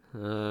fans, man.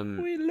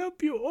 We love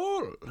you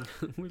all.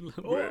 We love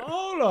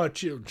all our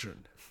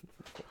children.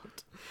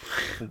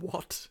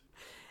 What?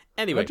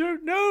 Anyway, I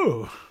don't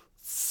know.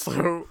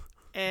 So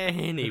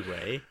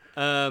anyway,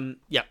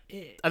 yeah,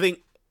 I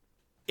think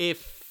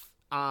if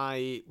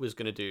I was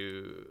gonna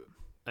do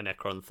a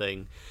Necron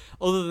thing,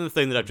 other than the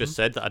thing that I've just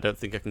said that I don't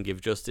think I can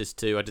give justice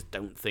to, I just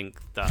don't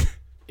think that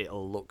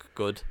it'll look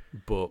good.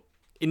 But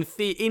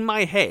in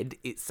my head,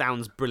 it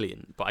sounds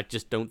brilliant, but I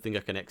just don't think I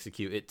can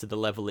execute it to the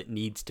level it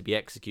needs to be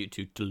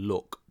executed to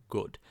look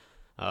good.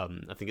 I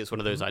think it's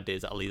one of those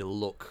ideas that'll either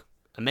look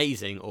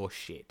amazing or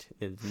shit.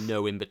 There's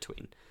no in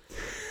between.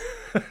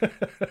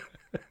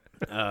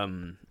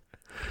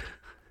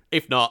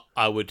 If not,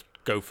 I would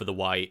go for the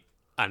white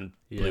and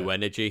blue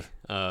energy.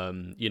 I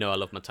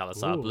love my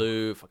Talissar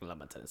blue. Fucking love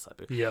my Talissar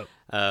blue. Yep.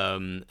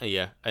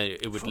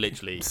 It would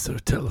literally. So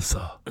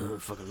Talissar.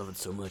 Fucking love it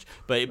so much,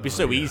 but it'd be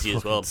so easy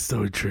as well.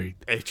 So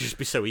intrigued. It'd just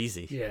be so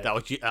easy. Yeah. That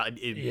would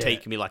it'd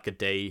take me like a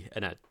day,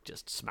 and I'd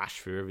just smash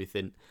through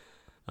everything.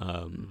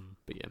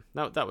 But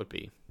yeah, that would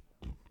be.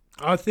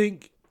 I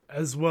think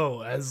as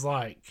well as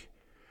like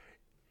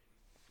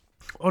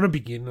on a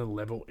beginner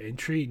level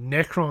entry,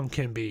 Necron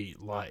can be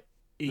like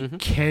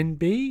can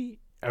be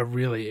a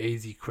really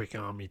easy, quick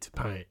army to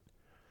paint.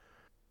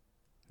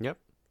 Yep.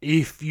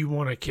 If you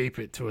want to keep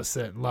it to a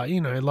certain, like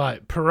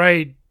not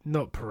parade,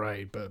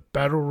 but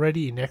battle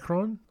ready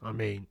Necron. I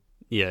mean,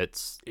 yeah,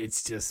 it's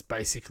just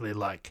basically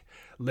like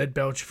lead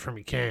belcher from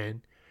a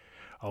can,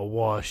 a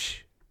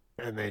wash,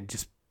 and then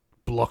just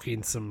block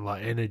in some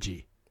like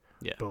energy.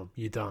 Yeah. Boom,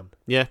 you're done.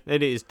 Yeah,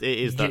 it is. It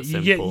is that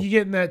simple. You're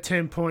getting that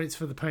 10 points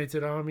for the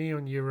painted army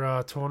on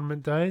your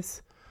tournament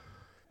days.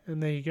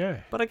 And there you go.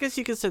 But I guess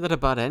you could say that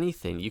about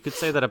anything. You could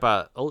say that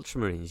about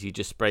Ultramarines. You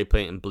just spray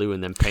paint in blue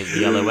and then paint the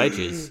yellow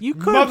edges. You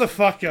could.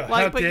 Motherfucker,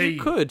 how but dare you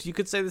you. could. You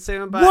could say the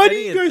same about Why any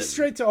do you of go them.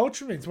 straight to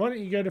Ultramarines? Why don't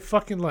you go to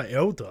fucking like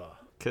Eldar?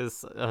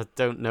 Because I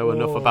don't know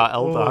enough about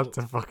Eldar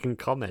to fucking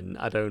comment.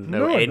 I don't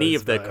know any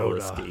of their colour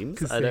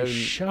schemes. I don't.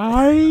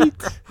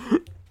 Shite.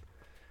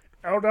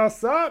 Eldar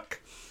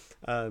suck.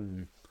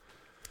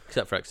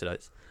 Except for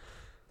Exodites.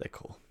 They're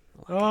cool.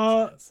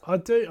 I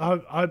do.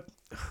 I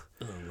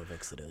love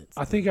Exodites.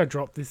 I think I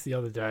dropped this the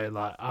other day,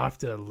 like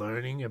after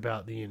learning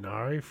about the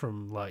Inari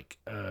from like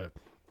a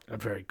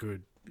very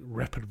good,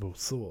 reputable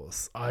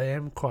source. I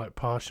am quite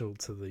partial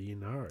to the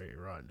Inari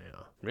right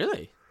now.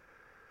 Really?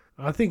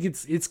 I think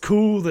it's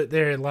cool that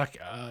they're like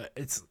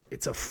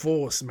it's a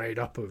force made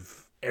up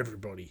of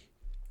everybody.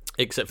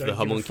 Except for the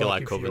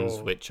homunculi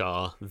covens, which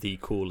are the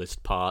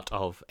coolest part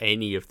of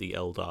any of the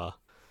Eldar.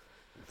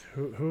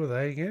 Who are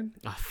they again?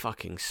 I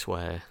fucking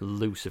swear,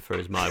 Lucifer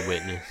is my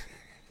witness.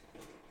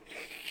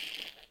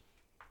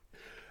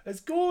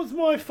 As good as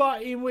my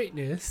fighting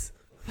witness.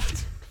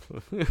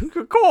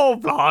 Go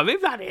on, blimey,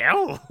 bloody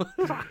hell.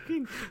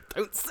 Fucking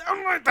don't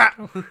sound like that.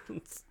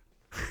 It's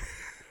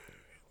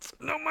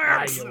not my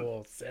accent. You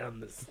all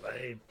sound the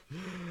same.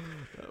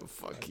 Oh,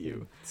 fuck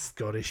you.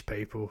 Scottish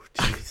people.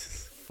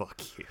 Jesus.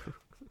 Fuck you.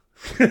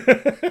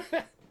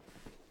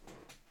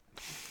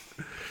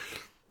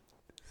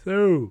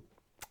 So,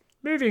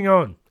 moving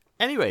on.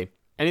 Anyway,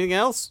 anything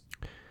else?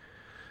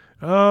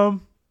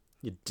 Um,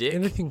 You dick.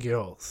 anything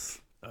else?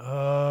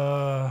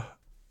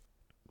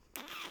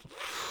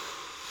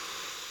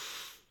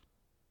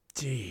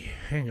 Gee,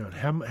 hang on.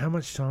 How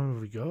much time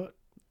have we got?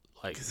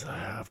 Like, Because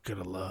I've got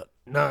a lot.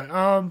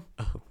 No,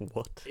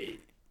 what?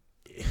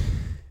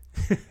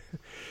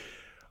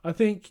 I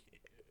think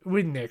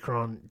with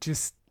Necron,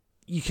 just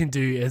you can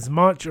do as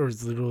much or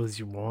as little as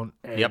you want,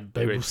 and Yep,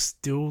 they agreed. will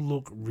still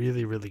look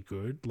really, really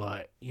good.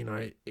 Like, you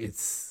know,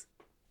 it's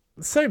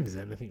the same as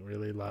anything,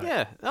 really. Like,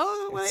 Yeah.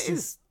 Oh, well, it's it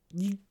is.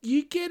 just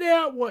you get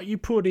out what you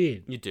put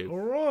in. You do. All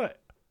right,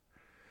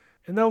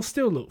 and they'll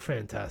still look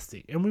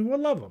fantastic, and we will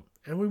love them,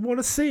 and we want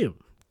to see them.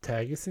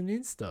 Tag us on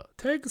Insta.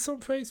 Tag us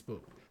on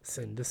Facebook.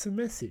 Send us a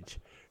message.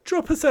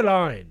 Drop us a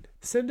line.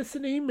 Send us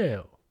an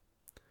email.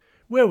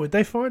 Where would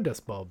they find us,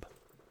 Bob?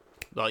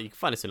 Well, you can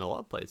find us in a lot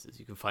of places.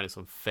 You can find us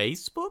on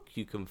Facebook.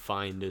 You can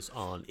find us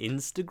on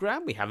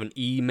Instagram. We have an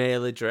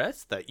email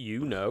address that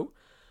you know.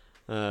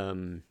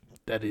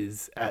 That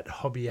is at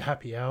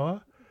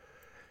hobbyhappyhour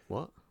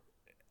What?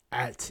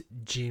 at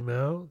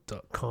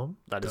gmail.com.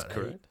 That is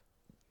correct.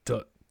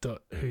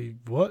 Who?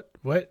 What?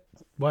 Wait,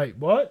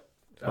 what?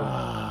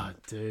 Ah,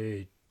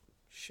 dude.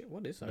 Shit,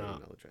 what is our No.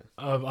 email address?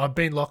 I've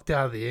been locked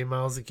out of the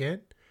emails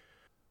again.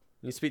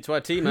 You speak to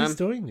our team, man. Who's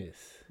doing this?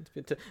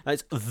 It's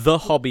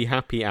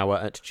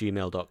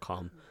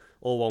thehobbyhappyhour@gmail.com.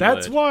 All one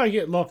That's word. why I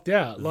get locked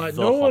out. Like,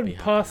 no one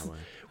passes. Thehobbyhappyhour@gmail.com.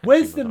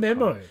 Where's the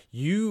memo?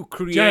 You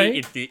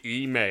created the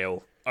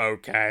email.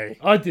 Okay.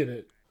 I did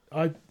it.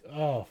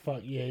 Oh,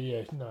 fuck.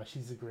 Yeah. No,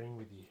 she's agreeing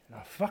with you.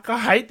 Oh, fuck, I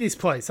hate this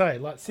place. Hey,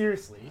 like,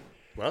 seriously.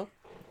 Well,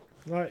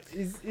 Like,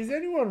 is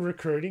anyone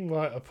recruiting,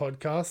 like, a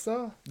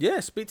podcaster? yeah,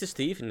 speak to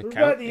Steve in What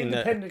about the in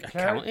independent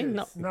accounting,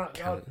 not characters? No,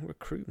 accounting,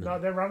 recruitment. No,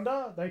 they're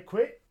under? They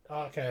quit?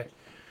 Oh, okay.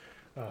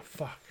 Oh,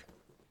 fuck.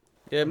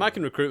 Yeah, Mike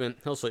in recruitment.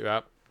 He'll sort you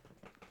out.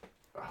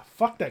 Oh,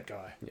 fuck that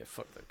guy. Yeah,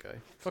 fuck that guy.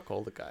 Fuck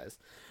all the guys.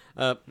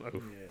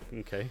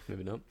 Okay,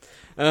 maybe not.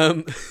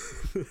 Um,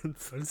 I'm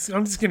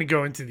just going to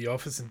go into the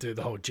office and do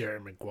the whole Jerry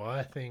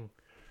Maguire thing.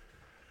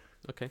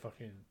 okay.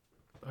 Fucking...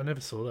 I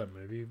never saw that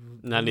movie.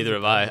 No, neither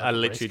have I. I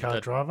literally Race car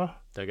driver.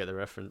 don't get the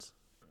reference.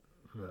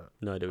 No.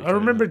 No idea. what I you're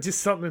remember talking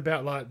just something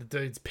about like the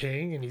dude's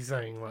peeing and he's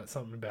saying like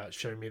something about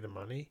show me the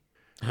money.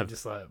 I'm I've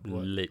just like about.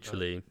 what?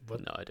 Literally,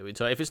 what? no idea.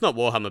 So if it's not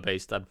Warhammer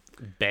based, I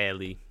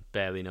barely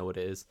know what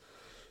it is.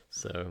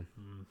 So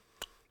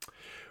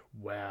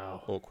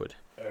Wow. awkward.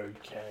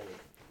 Okay.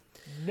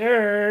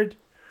 Nerd.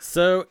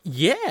 So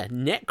yeah,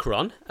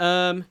 Necron.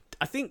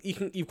 I think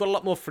you've got a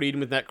lot more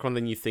freedom with Necron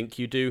than you think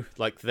you do.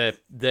 Like their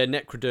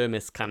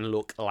necrodermis can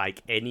look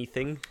like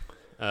anything.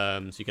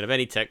 So you can have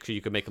any texture.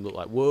 You can make them look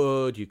like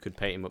wood. You could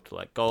paint them up to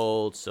like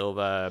gold,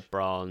 silver,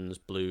 bronze,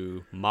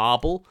 blue,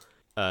 marble.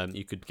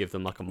 You could give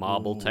them like a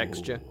marble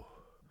texture.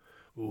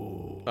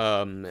 Ooh.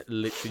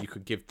 Literally, you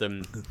could give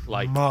them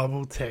like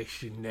Marble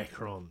texture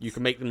Necrons. you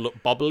can make them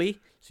look bubbly.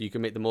 So you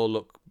can make them all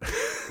look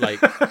like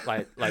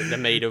they're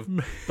made of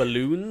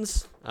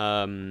balloons.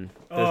 There's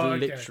okay.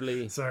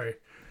 literally Sorry.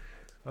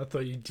 I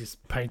thought you'd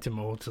just paint them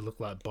all to look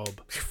like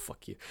Bob.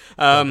 fuck you.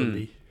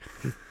 Bubbly.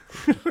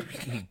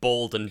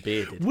 Bald and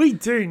bearded. We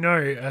do know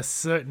a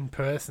certain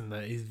person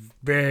that is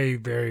very,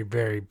 very,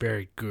 very,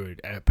 very good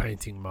at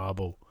painting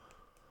marble.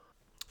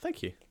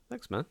 Thank you.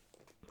 Thanks, man.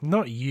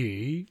 Not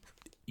you.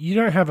 You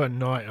don't have a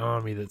knight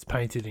army that's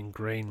painted in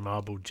green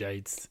marble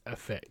jade's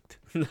effect.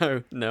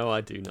 No,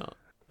 I do not.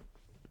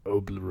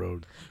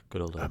 Oberon.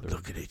 Good old I'm Oberon.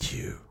 looking at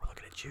you.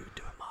 Looking at you,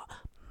 do a marble.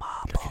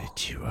 Looking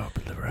at you,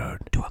 Oberon.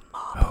 Do a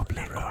marble.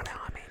 Oberon.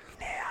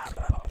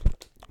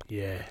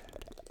 Yeah.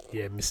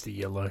 Yeah, Mr.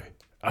 Yellow.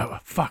 Oh,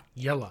 fuck.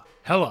 Yellow.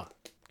 Hella.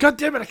 God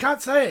damn it, I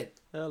can't say it.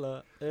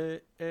 Hella,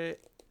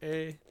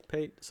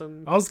 paint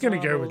some. I was going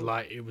to go with, marble.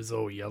 like, it was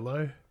all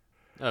yellow.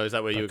 Oh, is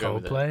that where you were going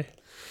with it? Coldplay.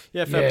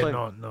 Yeah, fair Yeah, play.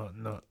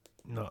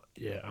 not,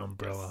 yeah,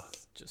 Umbrella.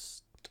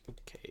 Just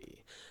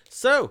okay.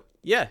 So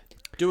yeah,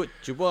 do what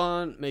you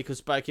want. Make them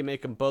spiky,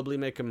 make them bubbly,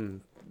 make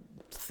them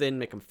thin,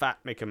 make them fat,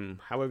 make them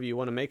however you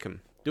want to make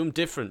them. Do them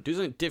different. Do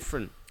something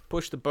different.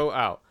 Push the boat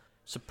out.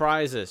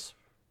 Surprise us.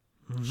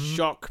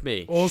 Shock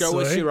me. Also- Show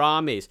us your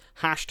armies.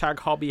 Hashtag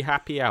hobby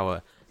happy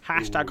hour.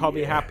 Hashtag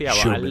hobby happy hour.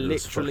 I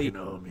literally,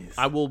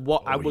 I will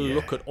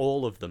look at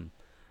all of them.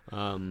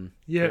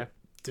 Yeah,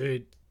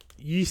 dude.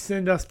 You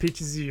send us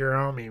pictures of your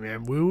army,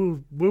 man. We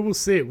will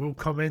see it. We'll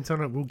comment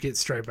on it. We'll get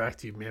straight back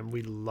to you, man.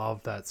 We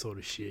love that sort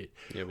of shit.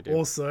 Yeah, we do.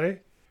 Also,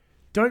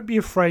 don't be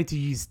afraid to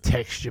use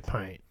texture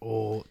paint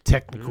or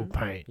technical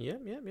paint. Yeah.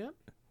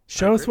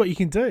 Show us what you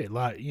can do.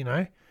 Like, you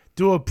know,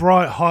 do a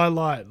bright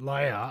highlight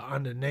layer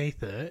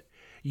underneath it.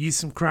 Use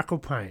some crackle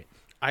paint.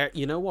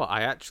 You know what?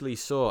 I actually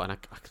saw, and I'm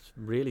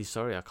really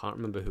sorry, I can't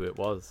remember who it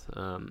was.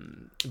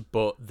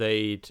 But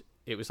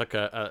it was like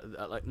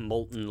a like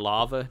molten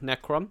lava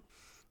Necron.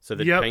 So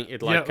they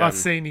painted like I've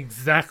seen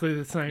exactly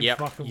the same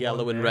fucking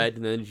yellow one, and man. red,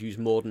 and then use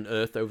modern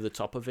earth over the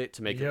top of it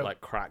to make it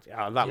like cracked.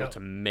 Oh, that looked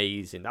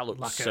amazing. That looked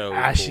Like so an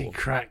ashy cool.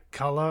 crack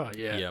color.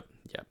 Yeah.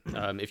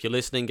 Yeah. If you're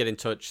listening, get in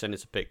touch, send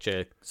us a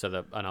picture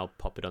and I'll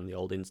pop it on the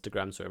old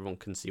Instagram so everyone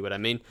can see what I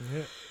mean.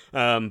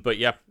 Yeah. But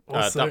yeah,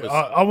 also, that was.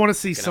 I want to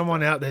see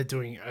someone out there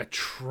doing a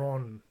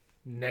Necron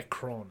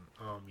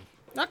army.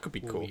 That could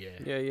be cool. Ooh,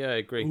 yeah. Yeah, I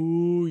agree.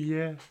 Ooh,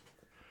 yeah.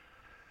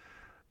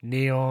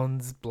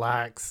 Neons,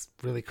 blacks,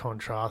 really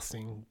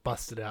contrasting,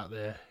 busted out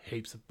there.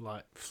 Heaps of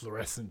like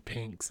fluorescent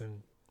pinks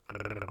and.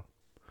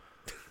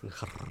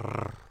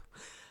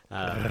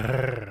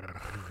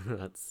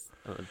 That's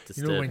disturbing.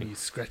 You know when you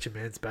scratch a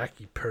man's back,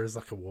 he purrs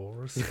like a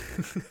walrus.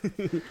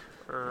 Fuck,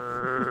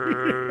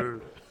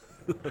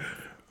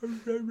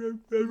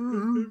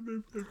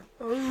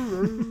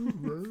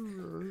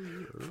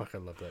 I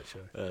love that show.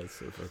 It's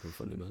so fucking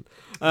funny, man.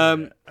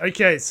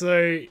 Okay,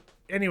 so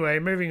anyway,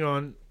 moving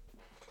on.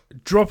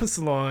 Drop us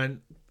a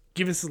line,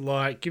 give us a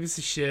like, give us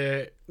a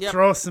share,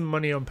 throw us some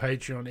money on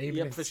Patreon,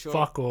 even if it's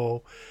fuck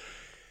all.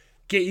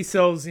 Get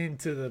yourselves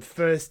into the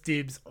first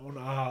dibs on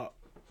our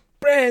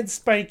brand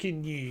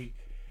spanking new,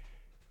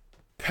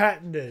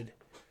 patented,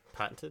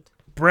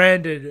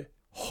 branded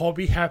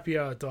Hobby Happy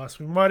Hour dice.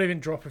 We might even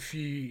drop a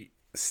few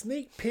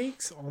sneak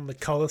peeks on the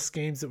color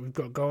schemes that we've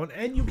got going,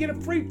 and you'll get a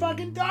free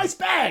fucking dice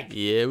bag.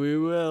 Yeah, we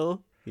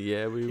will.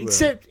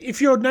 Except if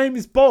your name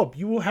is Bob,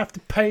 you will have to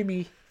pay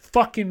me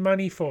fucking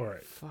money for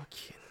it.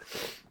 Fucking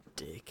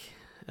dick.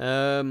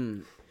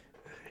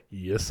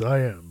 Yes, I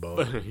am,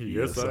 Bob.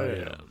 yes, I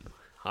am.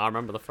 I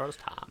remember the first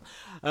time.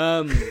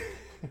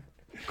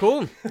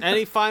 Cool.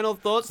 Any final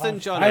thoughts then,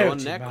 Jono, on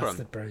Necron?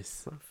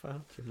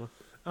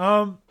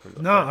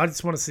 No, I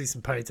just want to see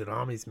some painted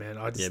armies, man.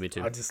 Me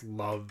too. I just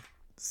love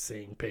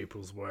seeing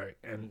people's work,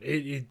 and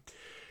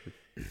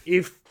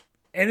if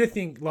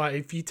anything, like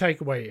if you take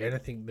away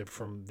anything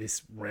from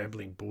this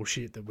rambling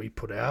bullshit that we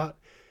put out,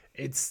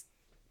 it's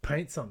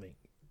paint something.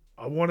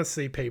 I want to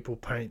see people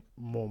paint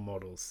more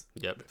models.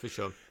 Yep, for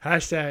sure.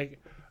 Hashtag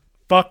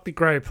fuck the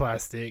grey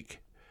plastic.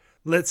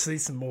 Let's see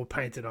some more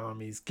painted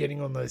armies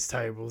getting on those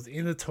tables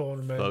in the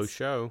tournaments. Faux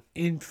show.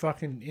 In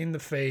the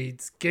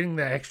feeds, getting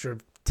the extra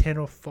 10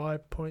 or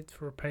 5 points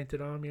for a painted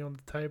army on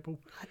the table.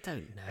 I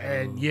don't know.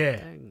 And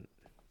yeah,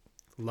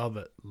 love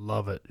it.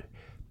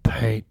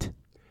 Paint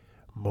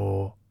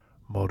more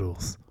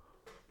models.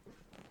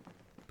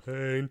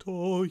 Paint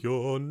all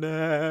your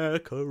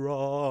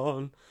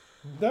Necron.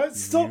 Don't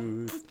stop.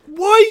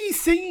 Why are you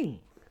singing?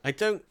 I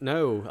don't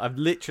know. I've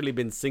literally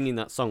been singing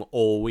that song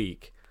all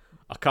week.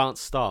 I can't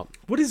stop.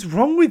 What is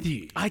wrong with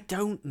you? I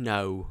don't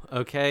know,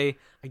 okay?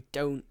 I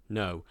don't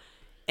know.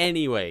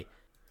 Anyway,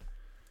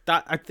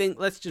 I think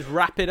let's just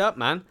wrap it up,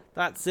 man.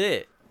 That's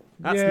it.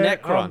 That's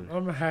Necron.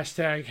 I'm a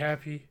hashtag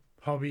happy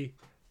hobby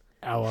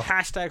hour.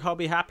 Hashtag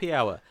hobby happy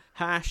hour.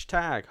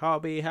 Hashtag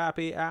hobby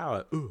happy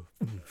hour. Ooh.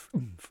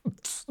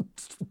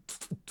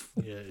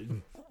 Yeah.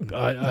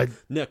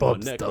 Necron,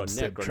 Bob's Necron,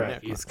 dubstep Necron,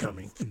 track Necron. is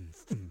coming.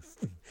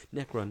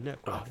 Necron.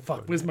 Oh,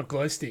 fuck. Where's my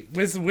glow stick?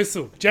 Where's the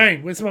whistle?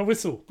 Jane, where's my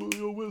whistle?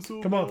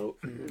 Come on.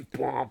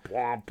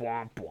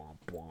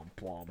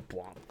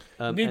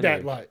 Need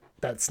that,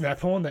 that snap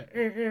horn. That.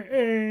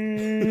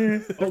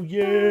 Oh,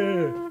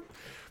 yeah.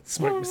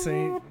 Smoke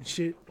machine and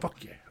shit.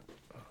 Fuck yeah.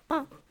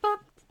 Fuck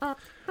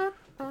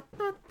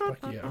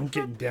yeah. I'm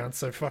getting down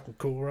so fucking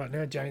cool right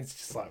now. Jane's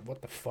just like,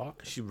 what the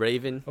fuck? She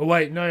raving. Oh,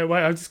 wait.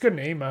 I just got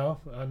an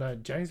email. Oh, no.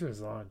 Jane's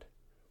resigned.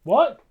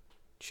 What?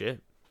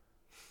 Shit.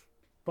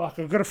 Fuck,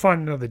 I've got to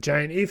find another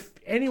Jane. If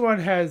anyone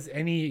has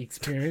any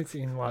experience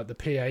in the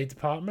PA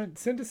department,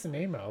 send us an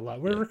email.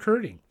 We're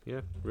recruiting. Yeah,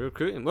 we're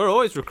recruiting. We're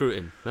always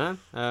recruiting, man.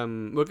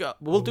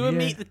 We'll do a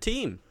meet the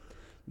team.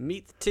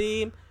 Meet the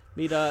team.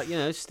 Meet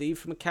Steve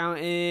from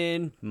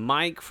accounting,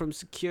 Mike from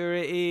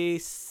security,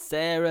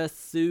 Sarah,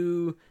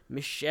 Sue,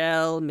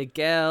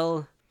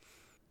 Miguel.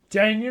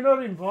 Jane, you're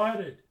not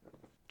invited.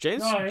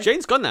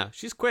 Jane's gone now.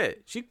 She's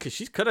quit.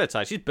 She's cut her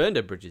ties. She's burned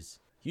her bridges.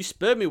 You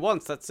spurred me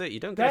once, that's it. You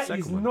don't get a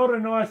second one. That is not a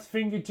nice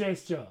finger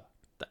gesture.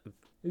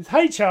 Is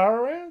HR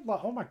around?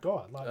 Oh my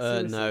god!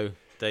 No,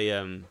 they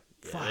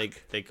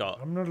they got.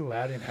 I'm not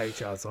allowed in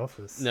HR's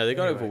office. No, they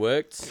got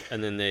overworked,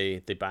 and then they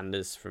banned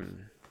us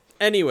from.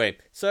 Anyway,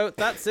 so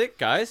that's it,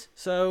 guys.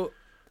 So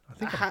I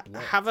think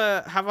have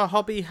a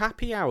hobby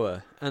happy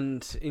hour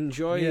and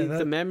enjoy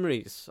the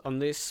memories on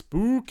this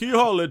spooky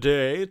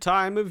holiday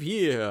time of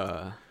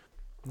year.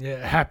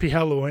 Yeah, happy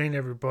Halloween,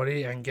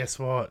 everybody! And guess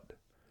what?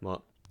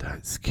 What?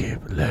 Don't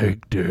skip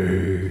leg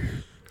day.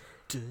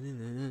 Hit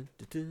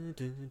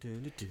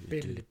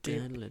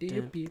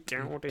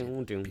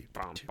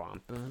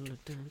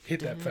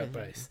that fat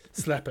bass.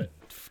 Slap it.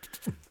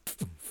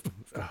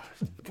 Oh,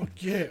 fuck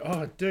yeah.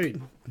 Oh,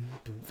 dude.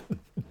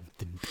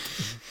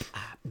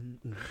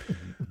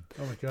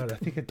 Oh my god, I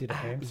think I did a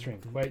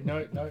hamstring. Wait,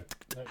 no. This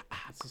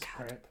is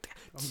crap.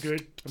 I'm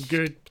good.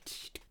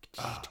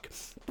 Oh.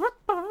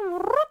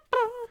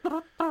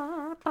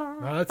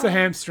 No, that's a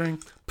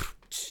hamstring.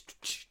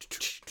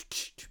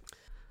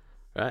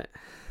 Right.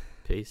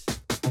 Peace.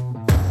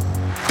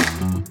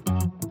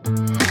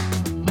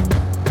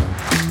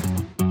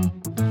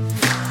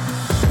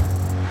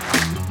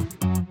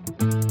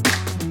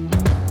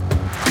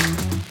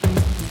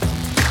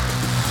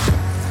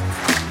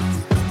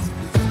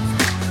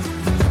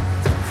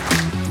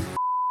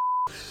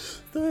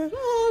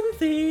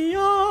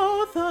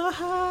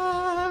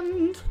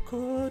 And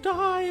could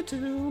I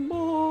do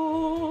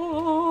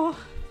more?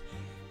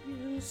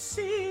 You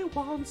see,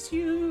 once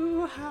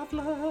you have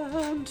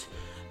learned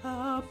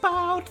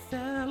about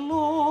their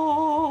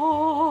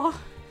lore,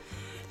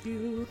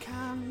 you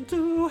can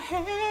do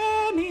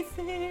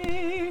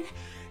anything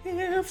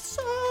if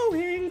so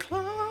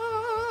inclined.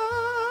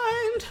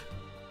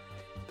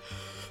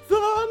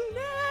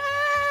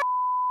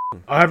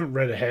 I haven't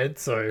read ahead,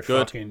 so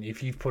Good. fucking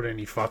if you put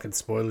any fucking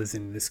spoilers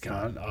in this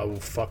cunt, I will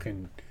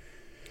fucking...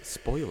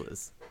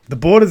 Spoilers? The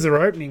borders are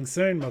opening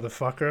soon,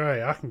 motherfucker.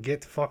 Hey, I can get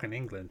to fucking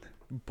England.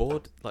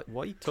 What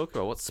are you talking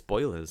about? What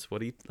spoilers?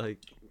 What are you, like...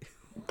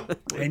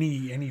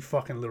 Any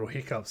fucking little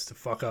hiccups to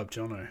fuck up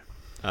Jono.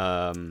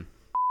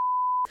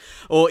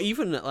 Or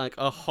even like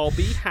a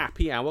hobby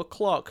happy hour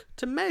clock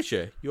to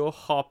measure your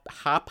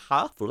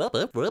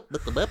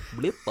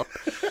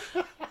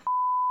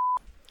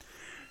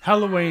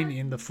Halloween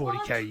in the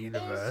 40k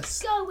universe.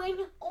 What's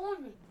going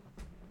on?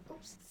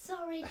 Oops,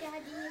 sorry,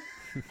 Daddy.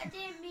 I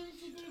didn't mean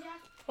to do that.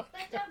 But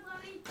don't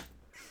worry.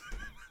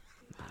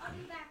 I'll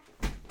be back.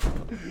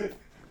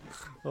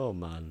 Oh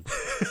man.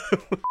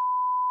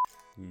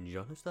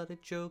 Jono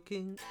started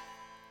joking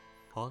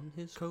on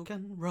his coke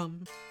and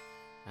rum,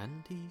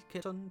 and he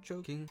kept on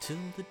joking till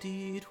the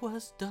deed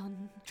was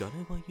done.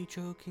 Jono, why you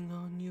joking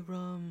on your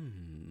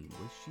rum?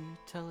 Wish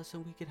you'd tell us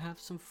and we could have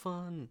some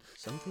fun.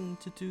 Something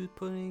to do with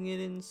putting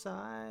it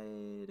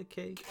inside a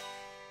cake.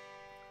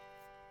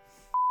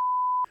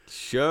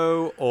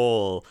 Show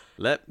all.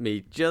 Let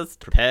me just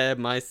prepare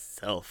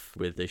myself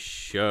with the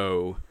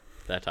show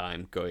that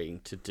I'm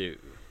going to do.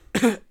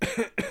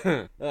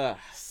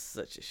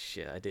 Such a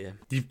shit idea.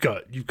 You've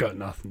got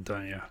nothing,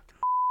 don't you?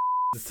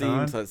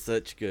 Seems like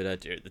such a good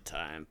idea at the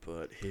time,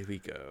 but here we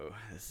go.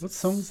 What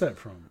song's that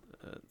from?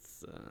 It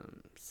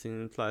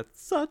seems like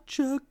such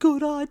a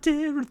good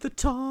idea at the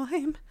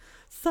time.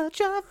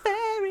 Such a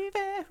very,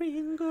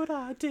 very good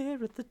idea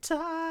at the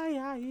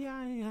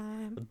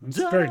time. It's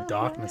very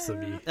darkness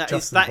of you.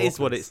 That is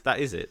what it's.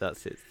 That is it.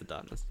 That's it. It's the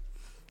darkness.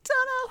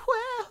 Don't know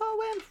where I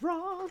went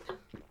wrong.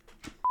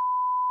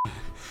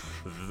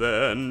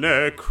 The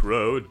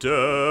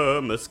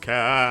necrodermis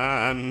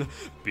can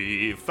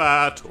be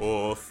fat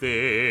or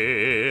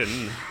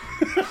thin.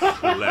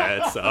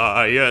 Let's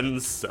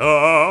iron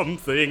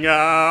something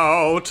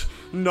out,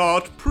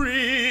 not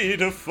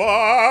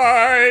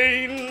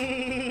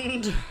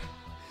predefined.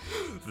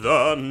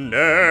 The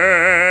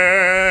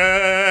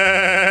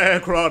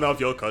Necron of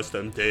your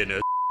custom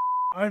dinner.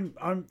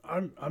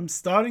 I'm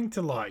starting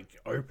to like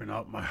open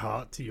up my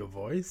heart to your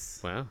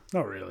voice. Wow.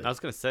 Not really. I was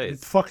gonna say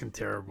It's fucking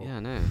terrible. Yeah, I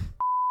know.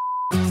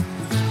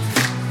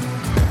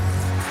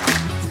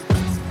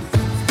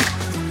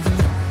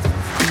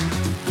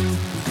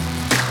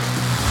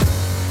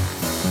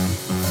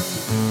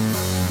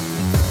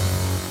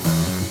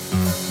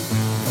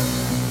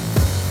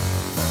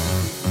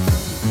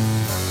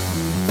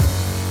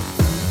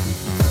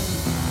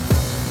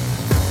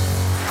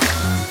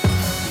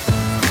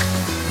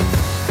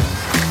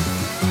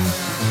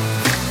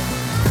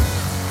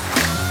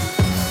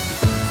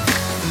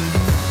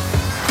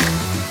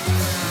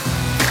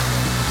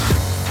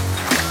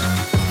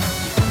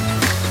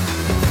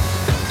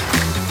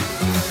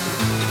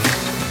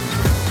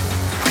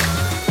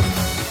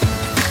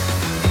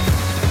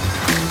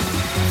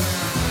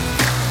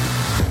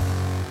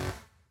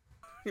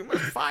 You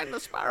must find the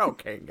Sparrow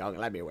King, young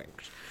Lemmy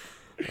Winks.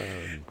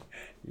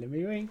 Let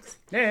me winks.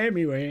 Let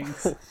me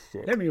winks.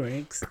 Let me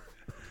winks.